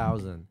getting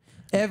 1,000.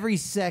 Every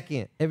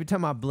second, every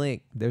time I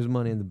blink, there's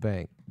money in the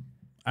bank.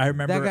 I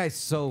remember That guy's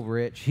so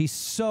rich. He's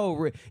so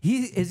rich.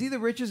 Is he the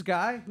richest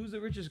guy? Who's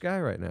the richest guy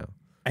right now?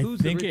 I Who's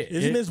the think rich-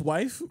 Isn't his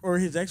wife or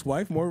his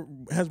ex-wife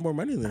has more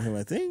money than him?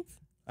 I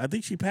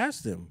think she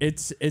passed him.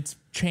 it's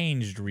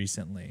changed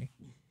recently.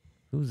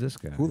 Who's this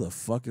guy? Who the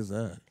fuck is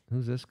that?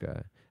 Who's this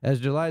guy? As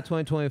July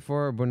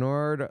 2024,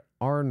 Bernard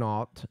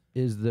Arnault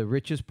is the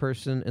richest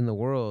person in the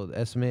world.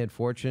 Estimated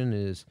fortune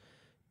is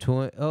it's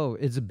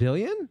 $1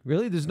 billion?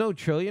 Really? There's no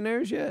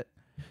trillionaires yet?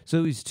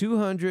 So he's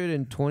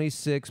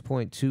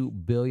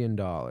 $226.2 billion.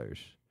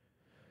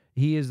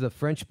 He is the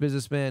French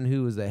businessman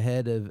who is the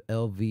head of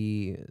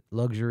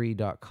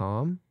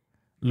LVLuxury.com.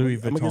 Louis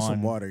I'm gonna get some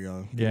Vuitton. water,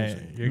 y'all. Give me a Yeah,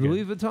 second. you're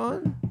Louis good.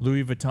 Vuitton?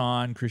 Louis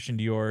Vuitton, Christian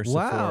Dior,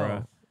 Wow.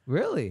 Sephora.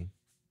 Really?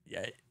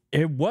 Yeah,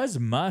 it was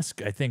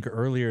Musk, I think,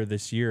 earlier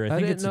this year. I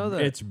think didn't know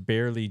that. it's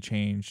barely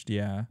changed.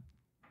 Yeah,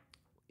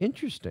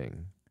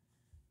 Interesting.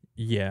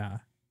 yeah.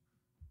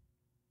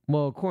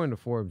 Well, according to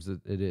Forbes,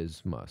 it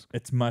is Musk.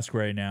 It's Musk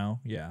right now.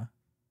 Yeah.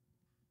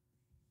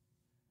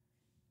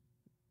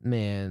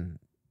 Man,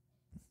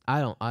 I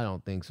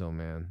don't think so,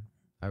 man.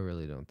 I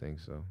really don't think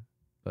so.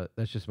 But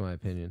that's just my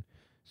opinion.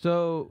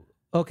 So,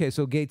 okay,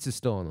 so Gates is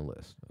still on the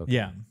list. Okay.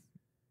 Yeah.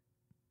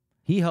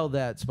 He held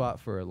that spot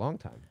for a long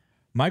time.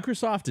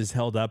 Microsoft is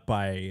held up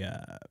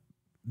by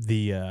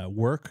the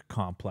work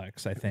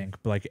complex, I think.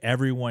 Like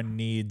everyone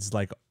needs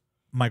like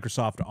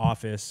Microsoft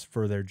Office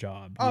for their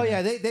job. Oh, you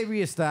yeah, know? they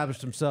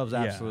reestablished themselves,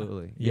 Yeah.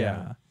 absolutely.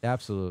 Yeah.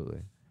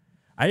 Absolutely.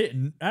 I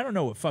don't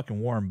know what fucking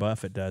Warren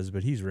Buffett does,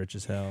 but he's rich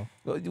as hell.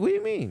 What do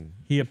you mean?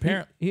 He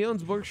apparently He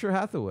owns Berkshire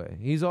Hathaway.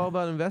 He's all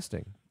about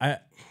investing. I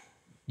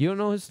You don't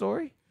know his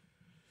story?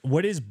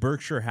 what is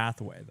Berkshire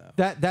Hathaway though?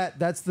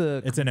 That's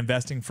the It's an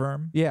investing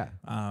firm. yeah.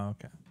 Oh,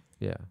 okay.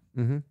 Yeah.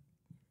 Mm-hmm.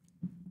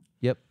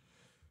 Yep.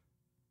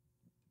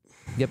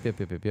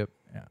 Yep.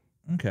 Yeah.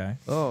 Okay.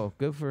 Oh,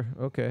 good for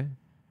okay.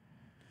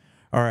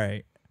 All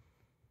right.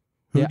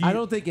 Yeah, do I you-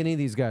 don't think any of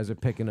these guys are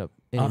picking up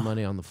any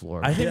money on the floor.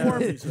 I think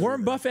Yeah.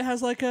 Warren Buffett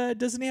has like a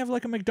doesn't he have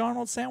like a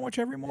McDonald's sandwich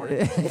every morning?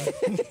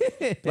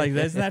 Like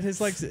isn't that his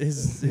like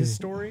his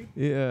story?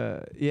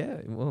 yeah.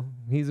 Well,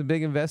 he's a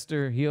big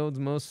investor. He owns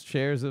most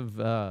shares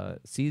of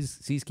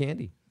See's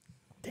Candy.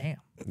 Damn.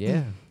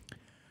 Yeah.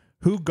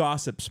 Who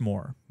gossips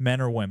more,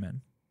 men or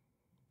women?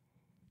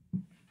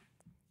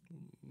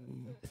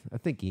 I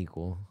think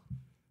equal.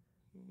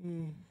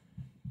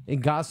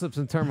 And gossips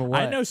in terms of what?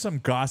 I know some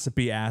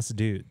gossipy ass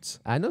dudes.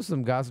 I know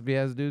some gossipy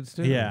ass dudes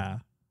too. Yeah.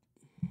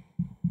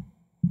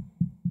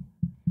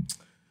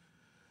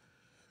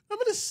 I'm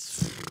gonna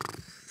s-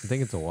 I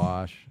think it's a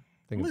wash. I I'm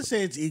think gonna it's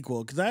say it's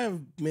equal because I have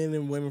men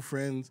and women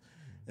friends,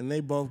 and they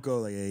both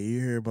go like, "Hey, you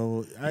hear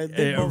about?"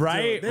 They both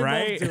Right, do it.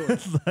 right. They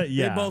both do it.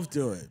 Yeah. They both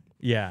do it.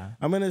 Yeah.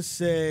 I'm gonna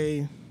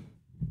say.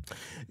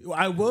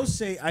 I will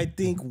say I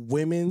think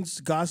women's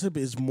gossip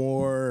is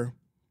more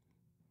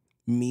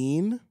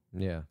mean.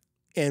 yeah.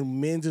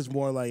 And men's is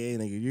more like, hey,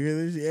 nigga, you hear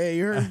this? Hey,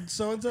 you heard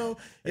so and so?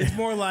 It's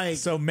more like,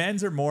 So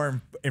men's are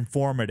more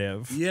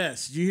informative.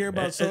 yes, you hear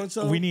about so and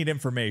so? We need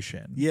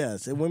information.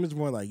 Yes, and women's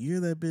more like, you hear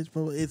that bitch?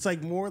 Blah, blah. It's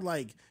like more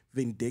like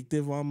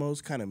vindictive,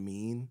 almost kind of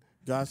mean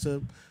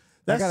gossip.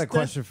 I got a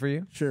question for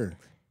you. Sure.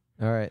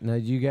 All right. Now,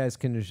 do you guys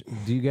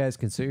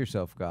consider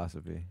yourself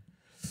gossipy?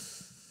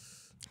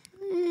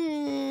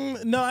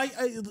 No, I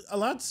a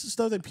lot of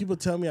stuff that people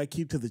tell me I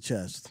keep to the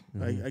chest.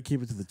 I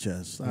keep it to the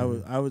chest. I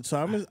would. So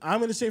I'm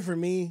gonna say for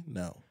me,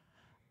 no.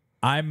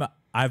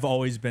 I've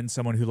always been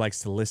someone who likes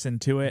to listen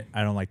to it.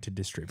 I don't like to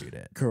distribute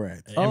it.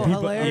 Correct. Oh,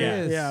 people-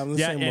 hilarious. Yeah, I'm the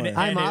same and way. it-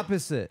 I'm and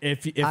opposite.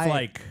 If I-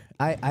 like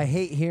I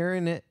hate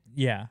hearing it,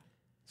 yeah.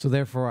 so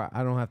therefore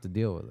I don't have to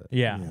deal with it.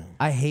 Yeah.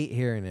 I hate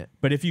hearing it.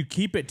 But if you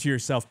keep it to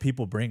yourself,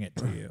 people bring it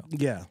to you.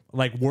 Yeah.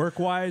 Like work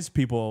wise,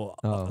 people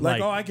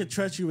Like, oh, I could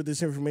trust you with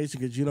this information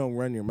because you don't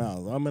run your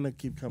mouth. I'm gonna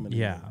keep coming.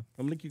 Yeah. To you.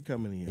 I'm gonna keep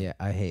coming to you. Yeah,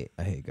 I hate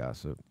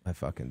gossip. I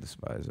fucking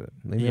despise it.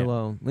 Leave me Yeah.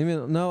 alone.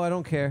 No, I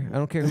don't care. I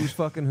don't care who's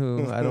fucking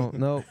who. I don't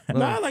know. No,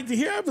 No, I like to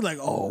hear. I'd be like,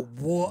 oh,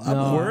 what?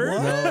 no,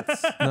 Word?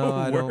 no,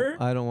 I Word?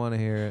 don't want to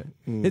hear it.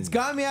 It's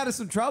got me out of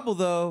some trouble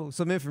though.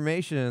 Some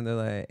information. They're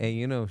like, hey,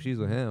 you know, she's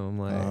with him. I'm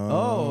like,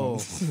 oh.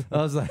 I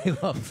was like,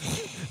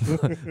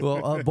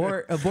 well,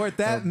 abort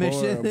that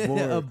mission.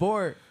 abort.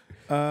 Abort.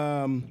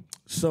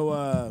 So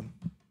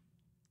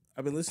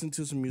I've been listening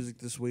to some music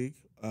this week.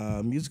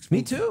 Music's Me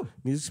been, too.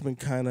 Music's been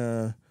kind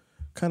of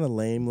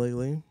lame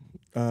lately.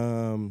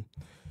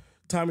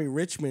 Tommy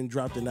Richmond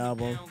dropped an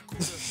album.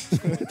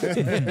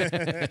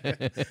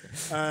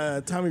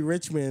 Tommy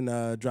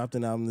Richmond dropped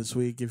an album this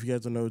week. If you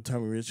guys don't know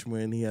Tommy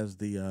Richmond, he has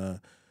the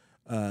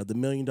 $1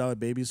 Million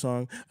Baby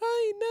song.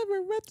 I ain't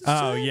never read the Oh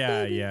song,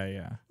 yeah, baby.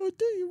 yeah. What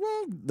do you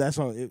wrong?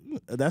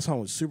 That song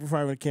was super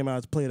fire when it came out.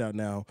 It's played out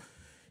now.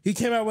 He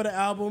came out with an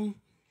album.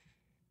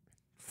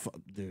 Fuck,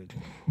 dude.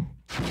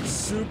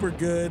 Super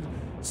good.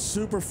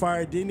 Super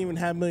fire. Didn't even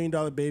have $1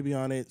 Million Baby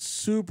on it.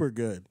 Super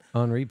good.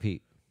 On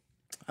repeat.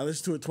 I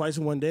listened to it twice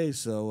in one day.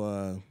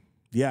 So,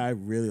 yeah, I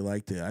really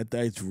liked it. I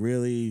just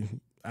really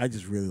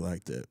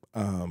liked it.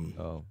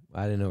 Oh,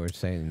 I didn't know we were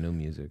saying no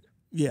music.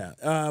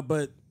 Yeah,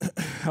 but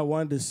I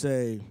wanted to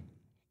say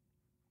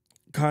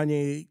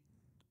Kanye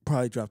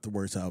probably dropped the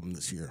worst album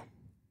this year.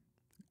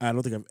 I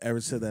don't think I've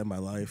ever said that in my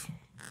life.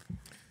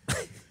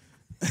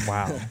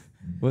 Wow.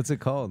 What's it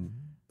called?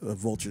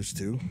 Vultures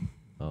 2.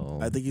 Oh,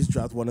 I think he's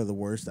dropped one of the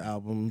worst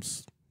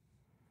albums.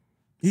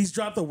 He's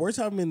dropped the worst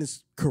album in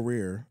his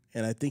career,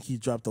 and I think he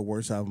dropped the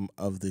worst album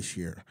of this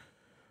year.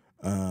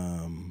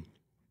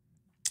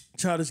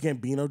 Childish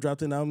Gambino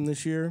dropped an album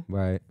this year.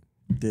 right.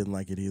 Didn't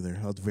like it either.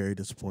 I was very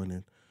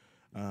disappointed.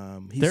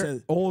 He They're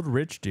said, old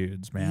rich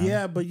dudes, man.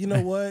 yeah, but you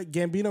know what?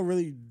 Gambino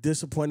really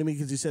disappointed me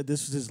because he said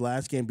this was his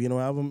last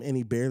Gambino album, and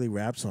he barely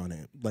raps on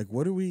it. Like,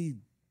 what are we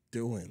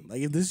doing?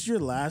 Like, if this is your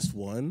last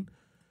one,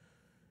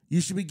 you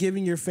should be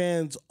giving your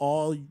fans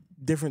all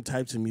different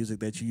types of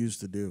music that you used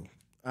to do.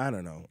 I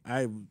don't know.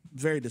 I'm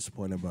very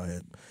disappointed by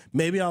it.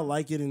 Maybe I'll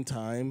like it in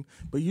time,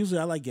 but usually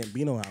I like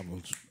Gambino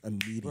albums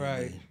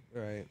immediately.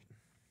 Right.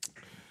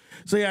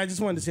 So yeah, I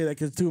just wanted to say that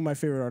because two of my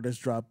favorite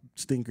artists dropped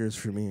stinkers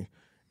for me,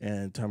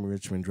 and Tommy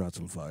Richmond dropped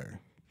some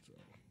fire. So,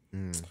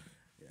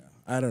 yeah,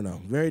 I don't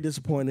know. Very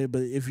disappointed,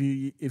 but if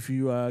you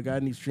got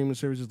any streaming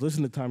services,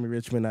 listen to Tommy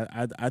Richmond.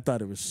 I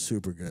thought it was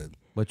super good.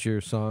 What's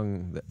your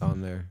song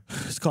on there?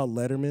 It's called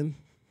Letterman.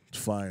 It's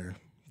fire.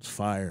 It's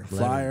fire.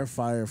 Fire,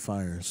 fire,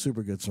 fire.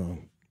 Super good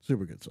song.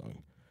 Super good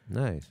song.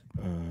 Nice.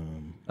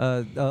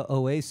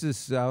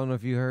 Oasis, I don't know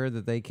if you heard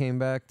that they came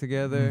back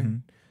together.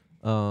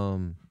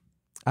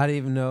 I didn't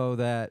even know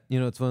that,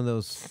 it's one of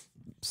those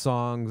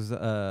songs,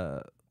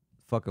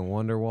 fucking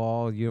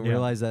Wonderwall. You don't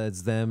realize that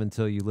it's them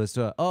until you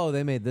listen to it. Oh,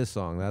 they made this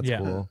song. That's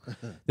cool.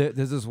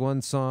 There's this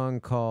one song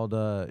called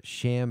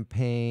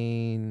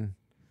Champagne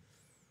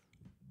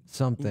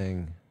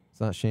something.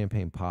 It's not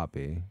Champagne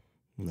Poppy.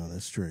 No,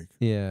 that's Drake.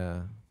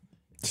 Yeah.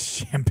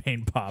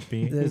 Champagne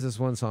Poppy. There's this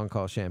one song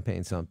called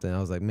Champagne something. I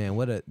was like, man,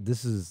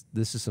 this is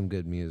some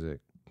good music.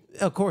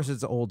 Of course,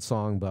 it's an old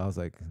song, but I was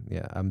like,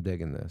 yeah, I'm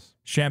digging this.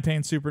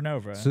 Champagne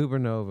Supernova.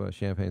 Supernova,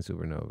 Champagne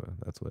Supernova.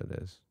 That's what it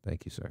is.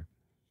 Thank you, sir.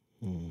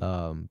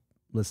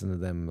 Listen to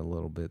them a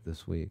little bit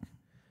this week.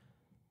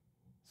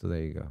 So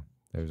there you go.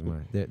 There's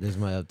my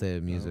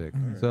updated music.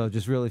 So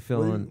just really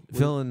feeling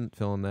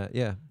that.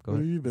 Yeah, go What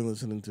ahead. have you been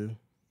listening to?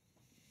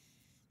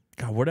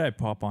 God, what did I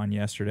pop on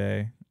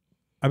yesterday?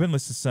 I've been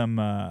listening to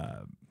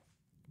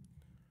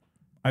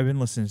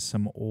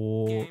some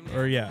old,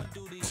 I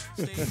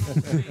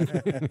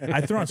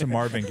threw on some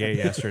Marvin Gaye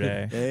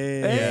yesterday.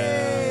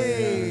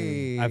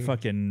 Hey! I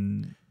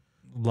fucking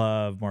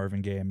love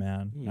Marvin Gaye,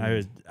 man.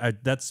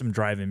 That's some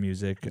driving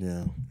music.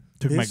 Yeah.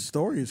 Took His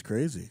story is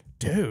crazy.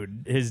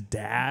 Dude, his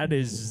dad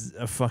is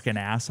a fucking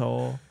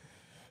asshole.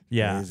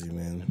 Yeah. Crazy,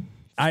 man.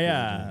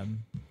 I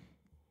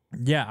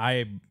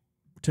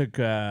took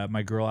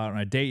my girl out on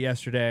a date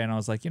yesterday, and I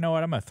was like, you know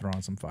what? I'm gonna throw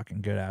on some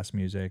fucking good ass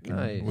music. And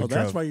Nice. we Oh,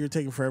 that's drove- why you're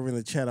taking forever in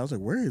the chat. I was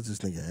like, where is this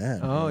nigga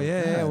at? Oh,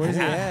 yeah. Where's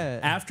he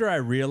at? After I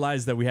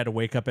realized that we had to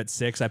wake up at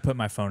 6, I put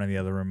my phone in the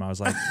other room. I was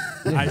like,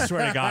 I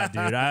swear to God,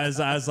 dude. I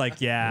was like,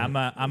 yeah,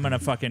 I'm gonna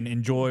fucking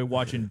enjoy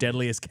watching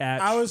Deadliest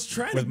Catch. I was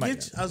trying to with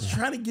get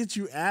you get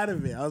you out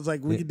of it. I was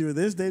like, we can do it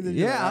this day. Then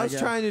Yeah, you're like, I was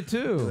trying to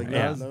too. Like,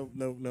 no,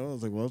 Yeah. no. I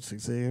was like, well,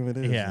 6 a.m. it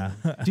is. Yeah.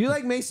 Do you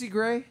like Macy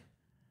Gray?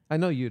 I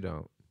know you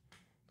don't.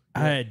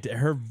 I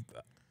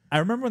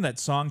remember when that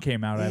song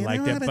came out. I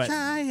liked it, but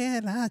try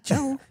and I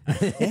choke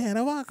and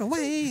I walk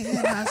away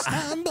and I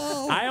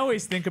stumble. I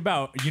always think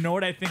about, you know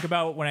what I think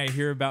about when I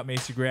hear about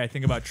Macy Gray? I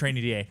think about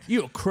Trainee DA.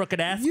 You a crooked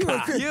ass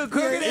cop. You a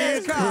crooked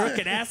ass cop.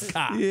 Crooked ass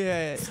cop.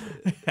 Yeah.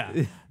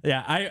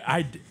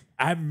 Yeah.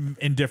 I'm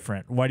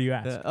indifferent. Why do you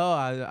ask?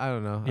 I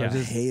don't know. Yeah. I I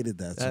just, hated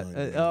that song.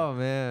 man. oh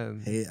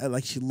man.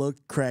 Like she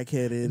looked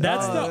crackheaded.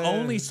 That's Oh, the man.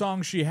 only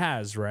song she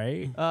has,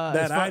 right?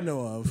 that I know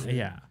of.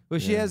 Yeah. Well,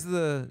 she has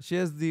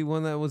the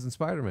one that was in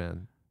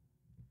Spider-Man.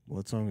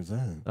 What song is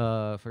that?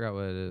 I forgot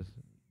what it is.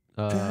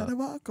 Try to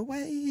walk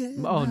away.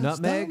 And oh, I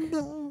Nutmeg?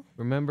 stumble.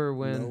 Remember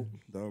when? Nope,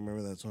 don't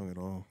remember that song at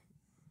all.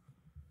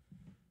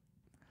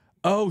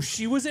 Oh,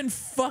 she was in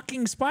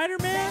fucking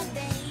Spider-Man?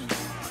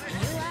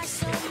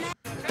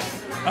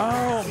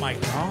 Oh my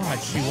God,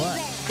 she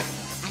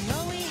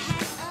was.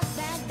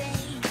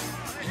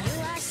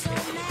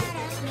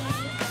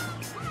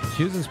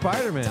 She was in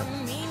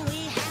Spider-Man.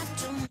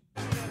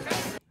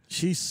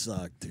 She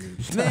sucked,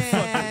 dude.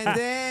 Man, I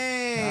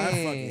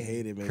dang. fucking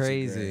hated Macy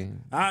Crazy.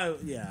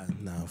 Gray.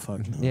 No,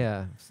 fuck no.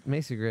 Yeah,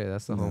 Macy Gray.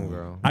 That's the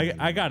homegirl.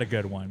 I got a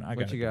good one.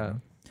 What you got?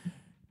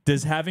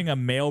 Does having a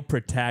male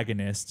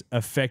protagonist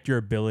affect your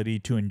ability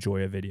to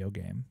enjoy a video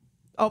game?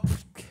 Oh,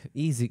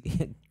 easy.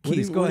 What do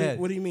Keys, you- go what do you- ahead.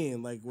 What do you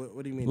mean? Like,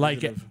 what do you mean?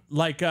 Like Negative?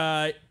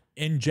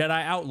 in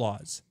Jedi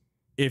Outlaws,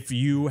 if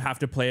you have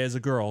to play as a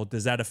girl,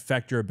 does that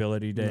affect your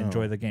ability to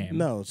enjoy the game?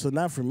 No, so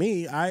not for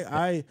me.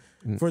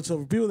 For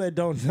people that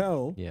don't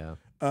know, Yeah.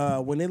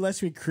 when it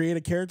lets me create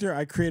a character,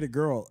 I create a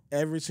girl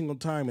every single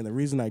time, and the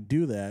reason I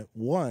do that,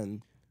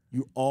 one,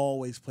 you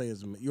always play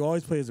as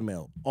a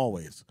male,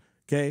 always.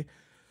 Okay,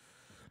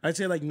 I'd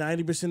say like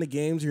 90% of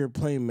games you're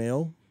playing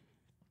male,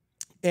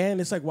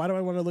 and it's like, why do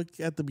I want to look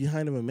at the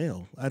behind of a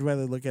male? I'd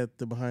rather look at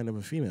the behind of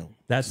a female.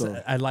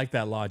 I like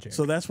that logic.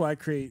 So that's why I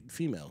create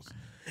females.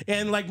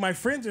 And like my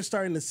friends are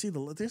starting to see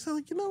they're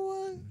like, you know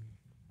what?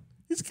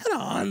 He's kind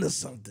of onto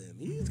something.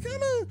 He's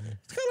kind of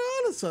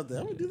onto something.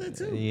 I'm gonna do that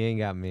too. You ain't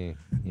got me.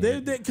 They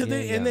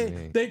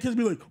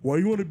be like, why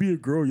you want to be a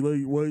girl? You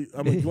like, why?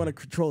 I mean, you want to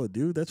control a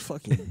dude? That's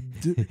fucking.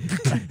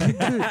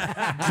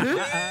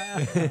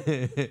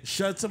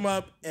 Shuts him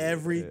up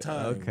every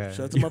time. Okay.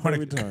 Shuts him up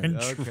every time.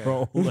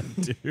 Control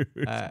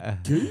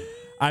it, dude.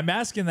 I'm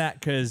asking that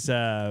because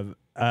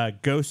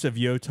Ghost of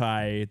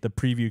Yotai, the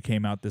preview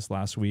came out this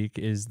last week,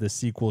 is the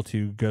sequel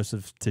to Ghost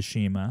of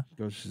Tsushima.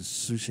 Ghost of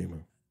Tsushima.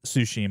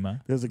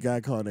 Tsushima. There's a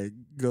guy called it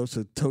Ghost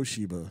of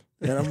Toshiba.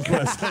 And I'm like,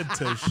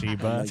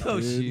 Toshiba. like, dude,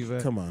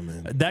 Toshiba. come on,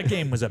 man. That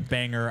game was a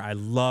banger. I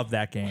love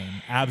that game.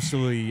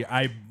 Absolutely.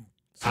 I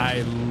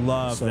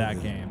love So that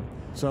good. game.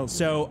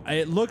 So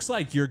it looks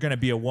like you're going to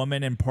be a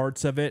woman in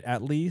parts of it,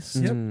 at least.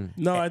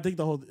 No, I think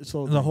the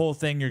whole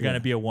thing you're going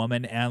to be a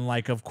woman, and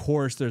like, of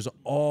course, there's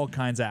all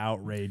kinds of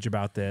outrage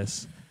about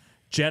this.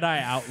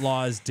 Jedi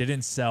Outlaws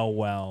didn't sell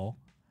well,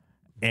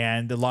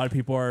 and a lot of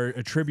people are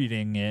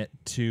attributing it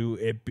to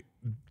it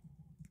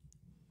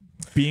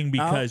being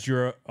because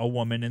you're a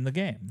woman in the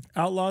game.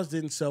 Outlaws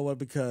didn't sell well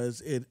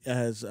because it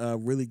has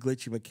really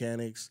glitchy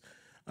mechanics.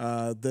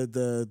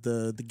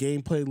 The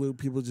gameplay loop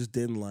people just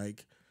didn't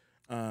like.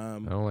 I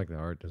don't like the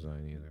art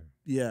design either.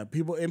 Yeah,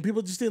 people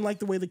just didn't like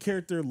the way the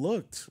character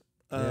looked.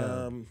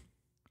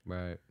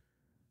 Right.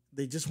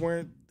 They just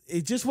weren't.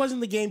 It just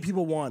wasn't the game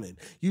people wanted.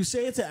 You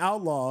say it's an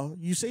outlaw.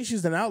 You say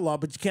she's an outlaw,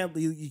 but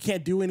you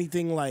can't do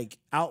anything like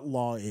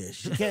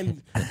outlaw-ish. You can't. You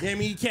know what I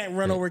mean, you can't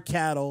run over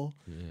cattle.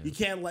 Yeah. You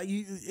can't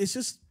It's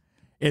just.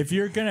 If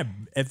you're gonna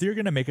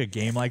make a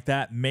game like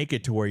that, make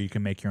it to where you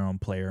can make your own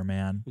player,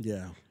 man.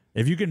 Yeah.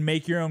 If you can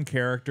make your own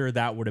character,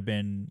 that would have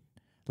been.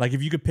 Like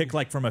if you could pick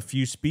like from a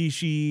few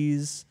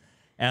species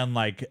and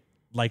like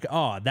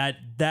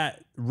that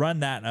run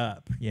that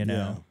up, you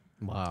know.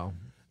 Yeah. Wow.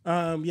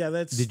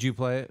 That's. Did you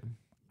play it?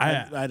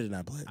 I did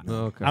not play it.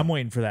 No. Okay. I'm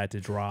waiting for that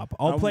to drop.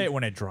 I'll play it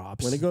when it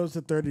drops. When it goes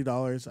to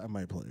 $30, I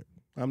might play it.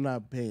 I'm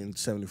not paying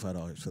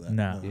 $75 for that.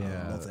 No.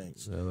 No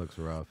thanks. That looks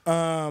rough.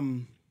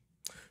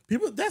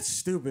 People, that's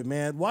stupid,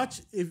 man.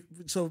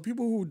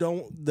 People who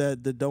don't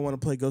want to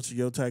play Ghost of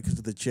Yotai because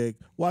of the chick,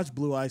 watch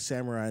Blue Eye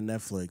Samurai on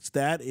Netflix.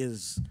 That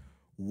is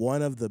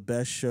one of the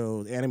best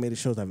animated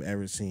shows I've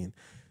ever seen,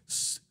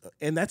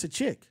 and that's a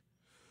chick.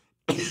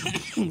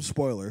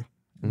 Spoiler.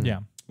 Yeah,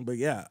 but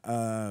yeah,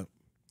 I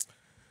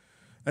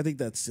think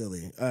that's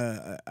silly.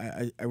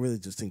 I really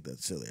just think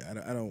that's silly.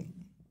 I don't.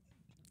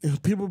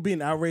 People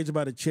being outraged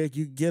about a chick,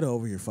 you get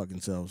over your fucking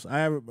selves.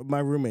 My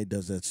roommate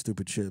does that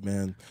stupid shit,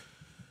 man,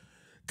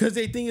 because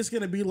they think it's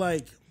gonna be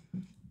like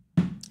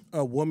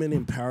a woman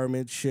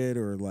empowerment shit,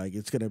 or like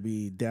it's gonna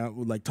be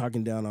down, like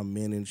talking down on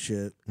men and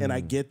shit. And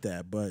I get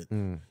that, but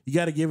you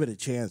got to give it a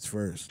chance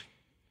first.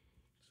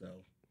 So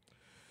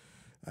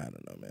I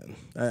don't know, man.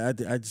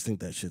 I just think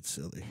that shit's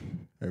silly.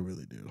 I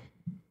really do.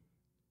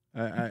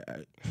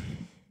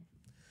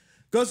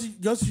 Ghost of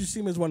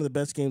Tsushima is one of the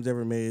best games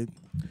ever made.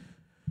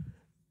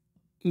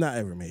 Not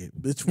ever made.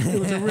 It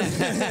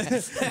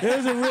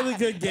was a really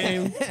good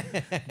game.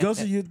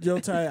 Ghost of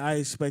Yotai, I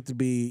expect to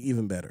be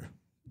even better.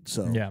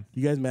 So, yeah.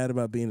 You guys mad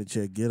about being a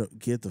chick?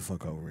 Get the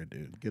fuck over it,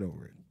 dude. Get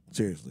over it.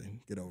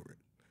 Seriously, get over it.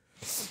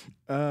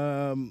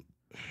 Are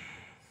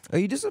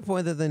you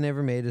disappointed that they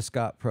never made a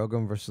Scott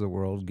Pilgrim versus the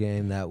World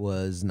game that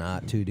was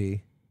not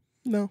 2D?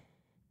 No.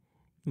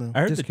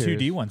 I heard Just the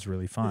curious. 2D one's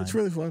really fun. It's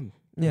really fun.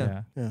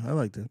 Yeah. Yeah, I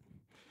liked it.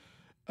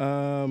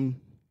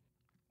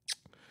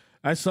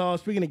 I saw,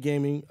 speaking of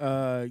gaming,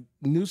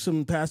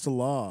 Newsom passed a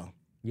law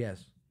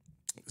Yes.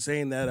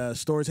 saying that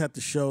stores have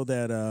to show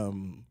that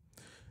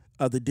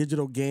the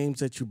digital games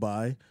that you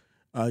buy,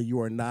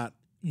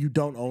 you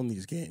don't own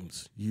these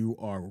games. You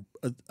are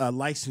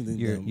licensing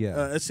them.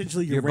 Yeah.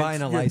 Essentially, You're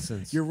buying a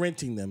license. You're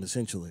renting them,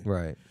 essentially.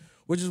 Right.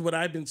 Which is what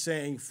I've been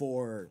saying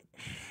for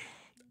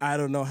I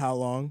don't know how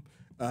long.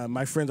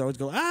 My friends always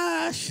go,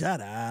 shut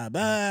up.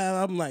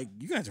 I'm like,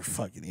 you guys are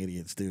fucking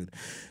idiots, dude.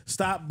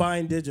 Stop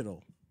buying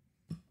digital.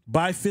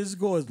 Buy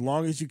physical as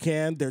long as you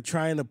can. They're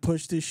trying to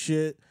push this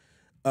shit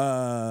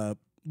where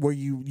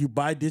you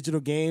buy digital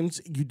games.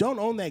 You don't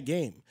own that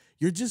game.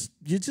 You're just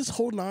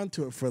holding on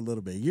to it for a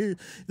little bit.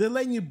 They're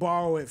letting you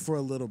borrow it for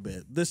a little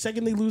bit. The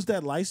second they lose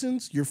that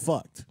license, you're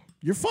fucked.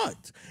 You're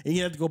fucked. And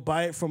you have to go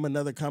buy it from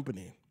another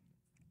company.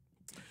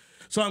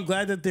 So I'm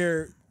glad that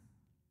they're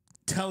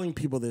telling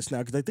people this now,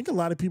 because I think a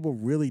lot of people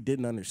really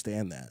didn't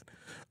understand that.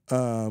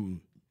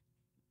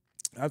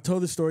 I've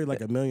told this story like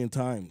a million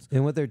times.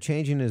 And what they're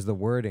changing is the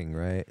wording,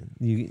 right?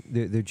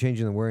 They're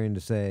changing the wording to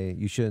say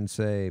you shouldn't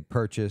say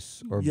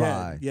purchase or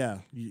buy. Yeah.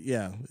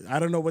 I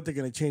don't know what they're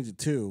going to change it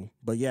to,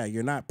 but yeah,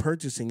 you're not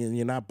purchasing it and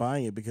you're not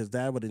buying it, because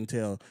that would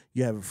entail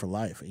you have it for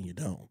life, and you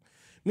don't.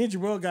 Me and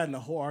Jarrell got in a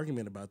whole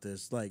argument about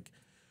this. Like,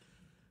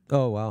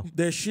 oh, wow.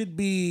 there should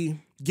be,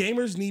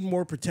 gamers need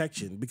more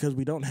protection because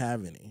we don't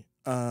have any.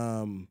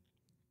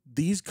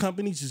 These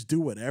companies just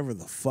do whatever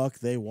the fuck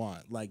they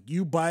want. Like,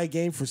 you buy a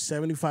game for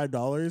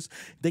 $75,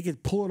 they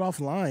could pull it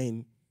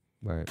offline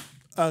Right.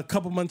 a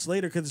couple months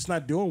later because it's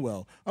not doing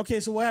well. Okay,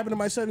 so what happened to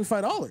my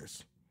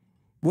 $75?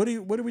 What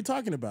are we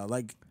talking about?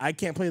 Like, I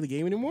can't play the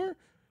game anymore?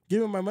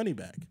 Give me my money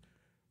back.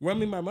 Run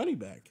me my money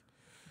back.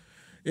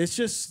 It's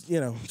just,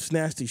 it's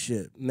nasty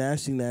shit.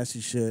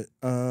 Nasty shit.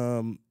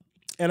 And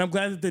I'm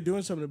glad that they're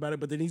doing something about it,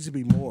 but there needs to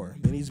be more.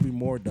 There needs to be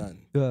more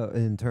done.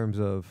 In terms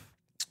of?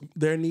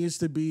 There needs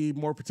to be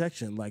more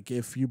protection. Like,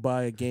 if you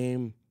buy a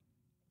game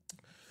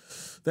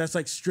that's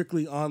like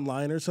strictly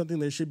online or something,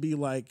 there should be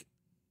like,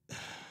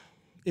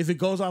 if it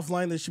goes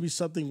offline, there should be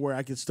something where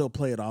I can still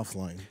play it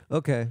offline.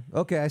 Okay,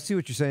 I see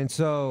what you're saying.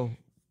 So,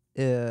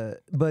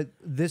 but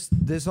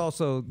this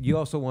also, you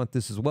also want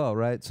this as well,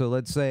 right? So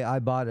let's say I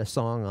bought a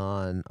song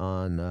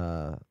on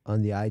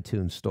the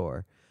iTunes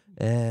store,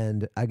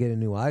 and I get a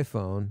new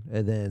iPhone,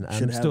 and then I'm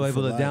Should have still it for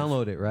able to life.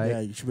 download it, right? Yeah,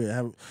 you should be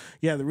have.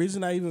 Yeah, the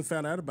reason I even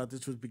found out about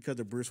this was because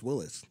of Bruce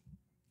Willis.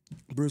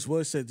 Bruce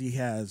Willis said he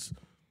has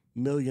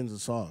millions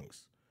of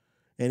songs,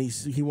 and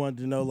he wanted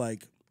to know,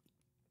 like,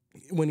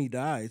 when he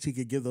dies, he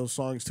could give those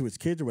songs to his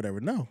kids or whatever.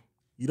 No,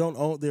 you don't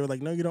own. They were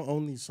like, no, you don't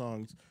own these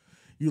songs.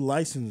 You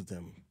license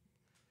them.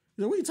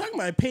 You know, what are you talking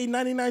about? I paid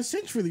 99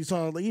 cents for these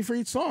songs, like for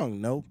each song.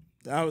 Nope.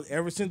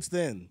 Ever since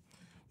then,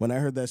 when I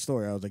heard that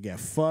story, I was like, yeah,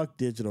 fuck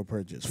digital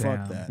purchase.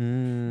 Fuck that.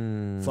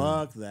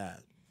 Fuck that.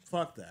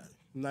 Fuck that.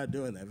 I'm not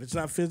doing that. If it's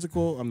not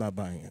physical, I'm not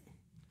buying it.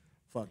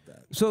 Fuck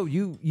that. So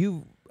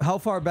you how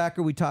far back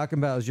are we talking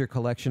about as your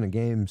collection of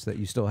games that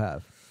you still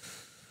have?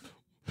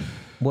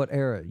 What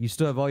era? You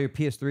still have all your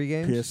PS3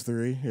 games?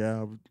 PS3,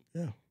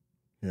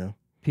 yeah.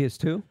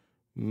 PS2?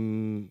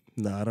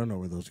 No, I don't know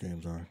where those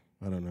games are.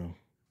 I don't know.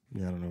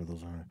 Yeah, I don't know where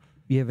those are.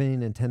 You have any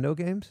Nintendo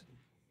games?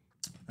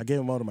 I gave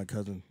them all to my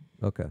cousin.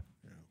 Okay.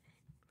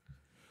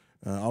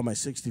 All my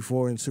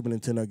 64 and Super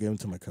Nintendo I gave them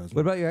to my cousin.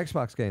 What about your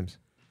Xbox games?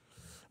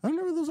 I don't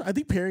know where those are. I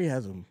think Perry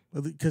has them.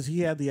 Because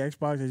he had the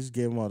Xbox, I just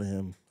gave them all to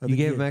him. You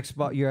gave him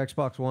your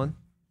Xbox One?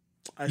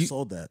 I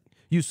sold that.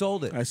 You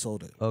sold it? I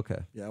sold it. Okay.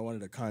 Yeah, I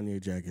wanted a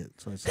Kanye jacket,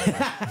 so I sold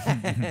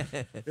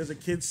it. There's a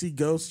Kid See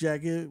Ghost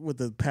jacket with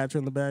the patch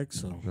on the back,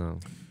 so. No.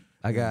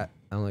 I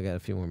only got a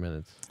few more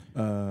minutes.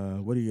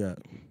 What do you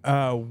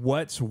got?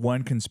 What's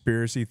one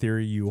conspiracy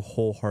theory you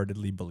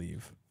wholeheartedly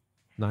believe?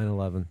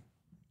 9/11.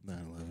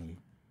 9/11.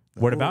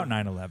 What about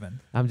 9/11?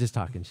 I'm just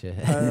talking shit.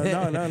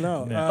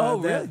 No. Oh,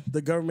 really?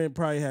 The government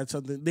probably had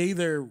something. They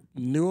either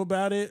knew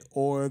about it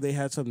or they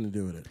had something to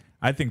do with it.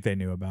 I think they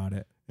knew about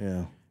it.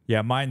 Yeah.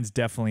 Yeah, mine's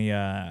definitely.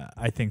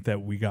 I think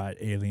that we got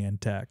alien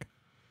tech.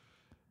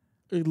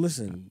 Hey,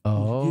 listen.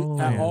 Oh.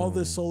 All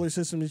the solar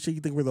system and shit, you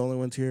think we're the only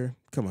ones here?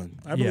 Come on.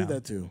 I believe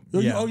that too.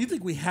 Yeah. You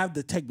think we have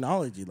the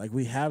technology? Like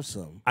we have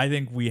some. I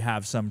think we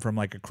have some from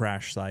like a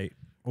crash site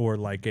or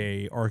like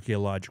a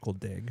archaeological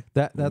dig.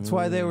 That's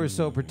why they were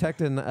so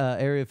protecting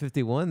Area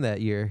 51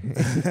 that year.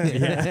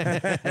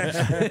 The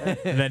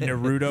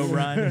Naruto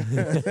run.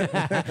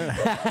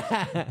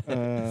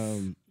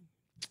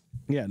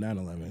 Yeah,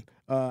 9/11.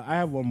 I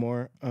have one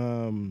more.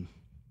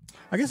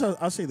 I guess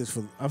I'll say this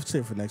I'll say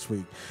it for next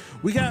week.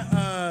 We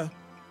got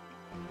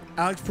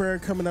Alex Pereira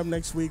coming up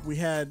next week. We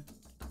had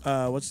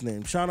what's his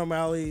name? Sean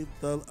O'Malley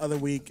the other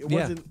week. It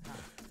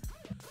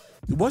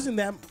wasn't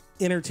that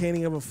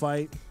entertaining of a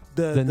fight.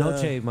 The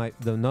Noche fight.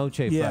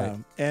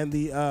 And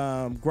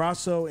the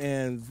Grasso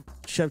and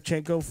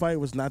Shevchenko fight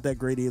was not that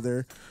great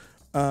either.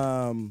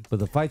 But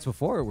the fights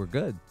before it were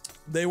good.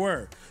 They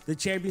were. The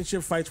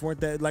championship fights weren't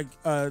that like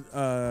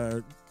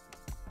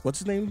what's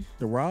his name?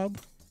 Darab?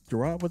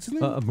 What's his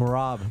name?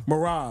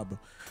 Marab.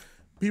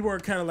 People are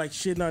kind of like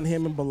shitting on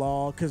him and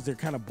Bilal because they're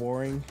kind of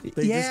boring.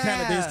 They just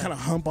kind of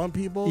hump on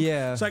people.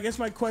 Yeah. So I guess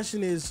my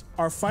question is: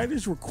 are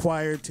fighters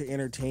required to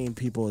entertain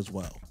people as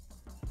well?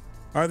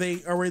 Are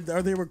they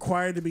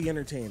required to be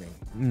entertaining?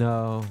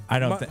 No, I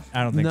don't think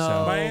No.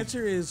 so. My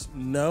answer is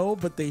no,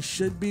 but they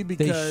should be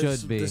because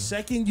should be. the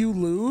second you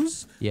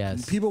lose,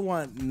 Yes. people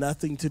want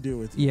nothing to do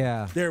with you.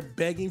 Yeah. They're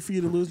begging for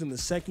you to lose, and the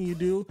second you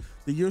do,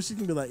 the UFC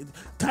can be like,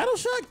 title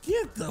shot,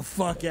 get the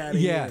fuck out of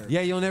here.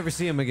 Yeah, you'll never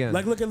see him again.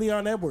 Like, look at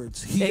Leon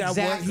Edwards. He got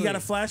Exactly. a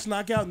flash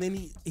knockout, and then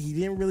he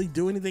didn't really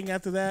do anything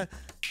after that.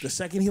 The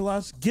second he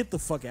lost, get the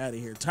fuck out of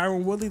here.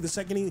 Tyron Woodley, the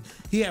second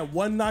he had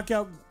one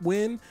knockout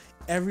win.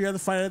 Every other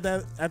fight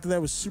after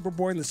that was super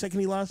boring. The second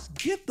he lost,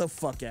 get the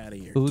fuck out of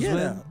here. Get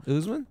out.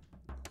 Usman?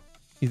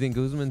 You think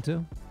Usman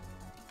too?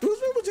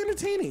 Usman was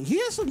entertaining. He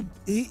had some.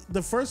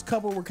 The first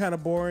couple were kind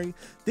of boring.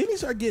 Then he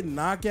started getting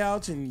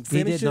knockouts and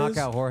finishes. He did knock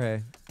out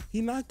Jorge.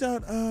 He knocked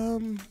out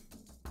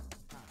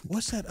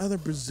what's that other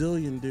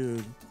Brazilian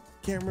dude?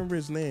 Can't remember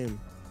his name.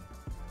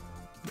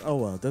 Oh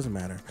well, it doesn't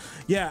matter.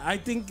 Yeah, I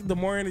think the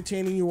more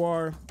entertaining you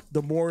are,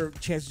 the more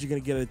chances you're gonna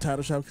get at a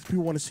title shot because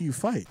people want to see you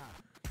fight.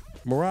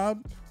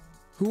 Marab,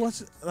 who wants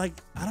to, like?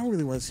 I don't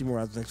really want to see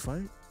Marab's next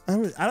fight. I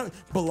don't.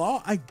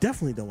 Bilal, I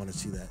definitely don't want to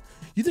see that.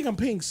 You think I'm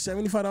paying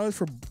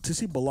 $75 to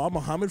see Bilal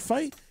Muhammad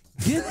fight?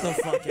 Get the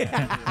fuck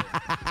out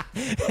of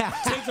here.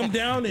 Take him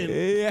down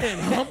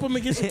and hump him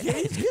against the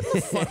cage? Get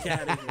the fuck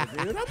out of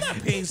here, dude. I'm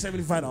not paying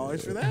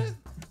 $75 for that.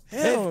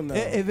 Hell no.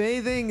 If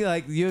anything,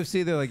 like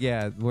UFC, they're like,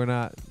 yeah, we're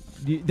not.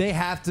 They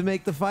have to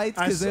make the fights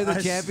because they're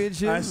the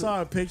championship. I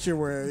saw a picture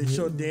where they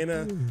showed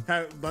Dana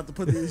about to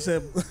put. He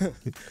said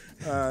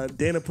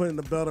Dana putting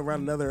the belt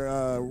around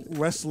another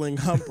wrestling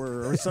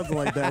humper or something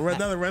like that.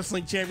 Another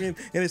wrestling champion,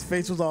 and his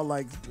face was all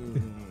like,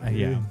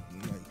 Yeah.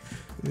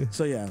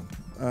 So yeah,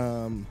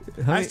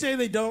 I say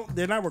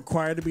they're not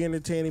required to be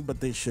entertaining, but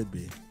they should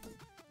be.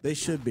 They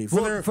should be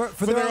for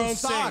their own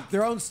stock.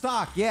 Their own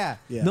stock, yeah.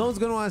 No one's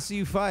gonna want to see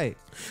you fight.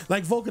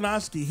 Like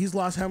Volkanovski, he's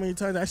lost how many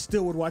times? I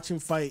still would watch him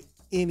fight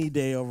any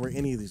day over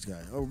any of these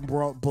guys. Or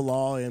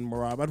Bilal and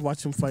Marab, I'd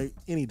watch him fight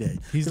any day.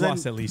 He's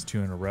lost at least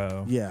 2 in a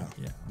row. Yeah,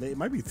 it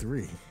might be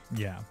 3.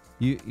 Yeah.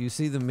 You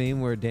see the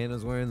meme where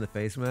Dana's wearing the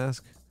face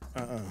mask?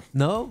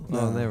 No?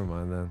 Oh, never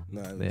mind then.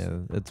 No,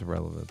 yeah, it's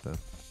irrelevant then.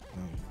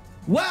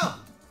 Well,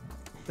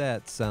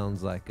 That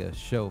sounds like a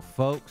show,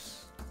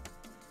 folks.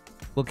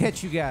 We'll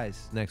catch you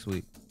guys next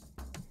week.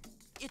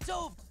 It's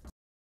over.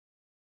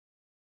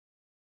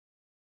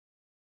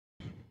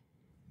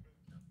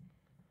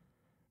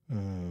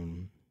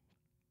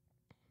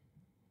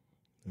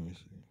 Let me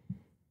see.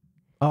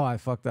 Oh, I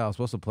fucked up. I was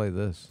supposed to play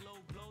this.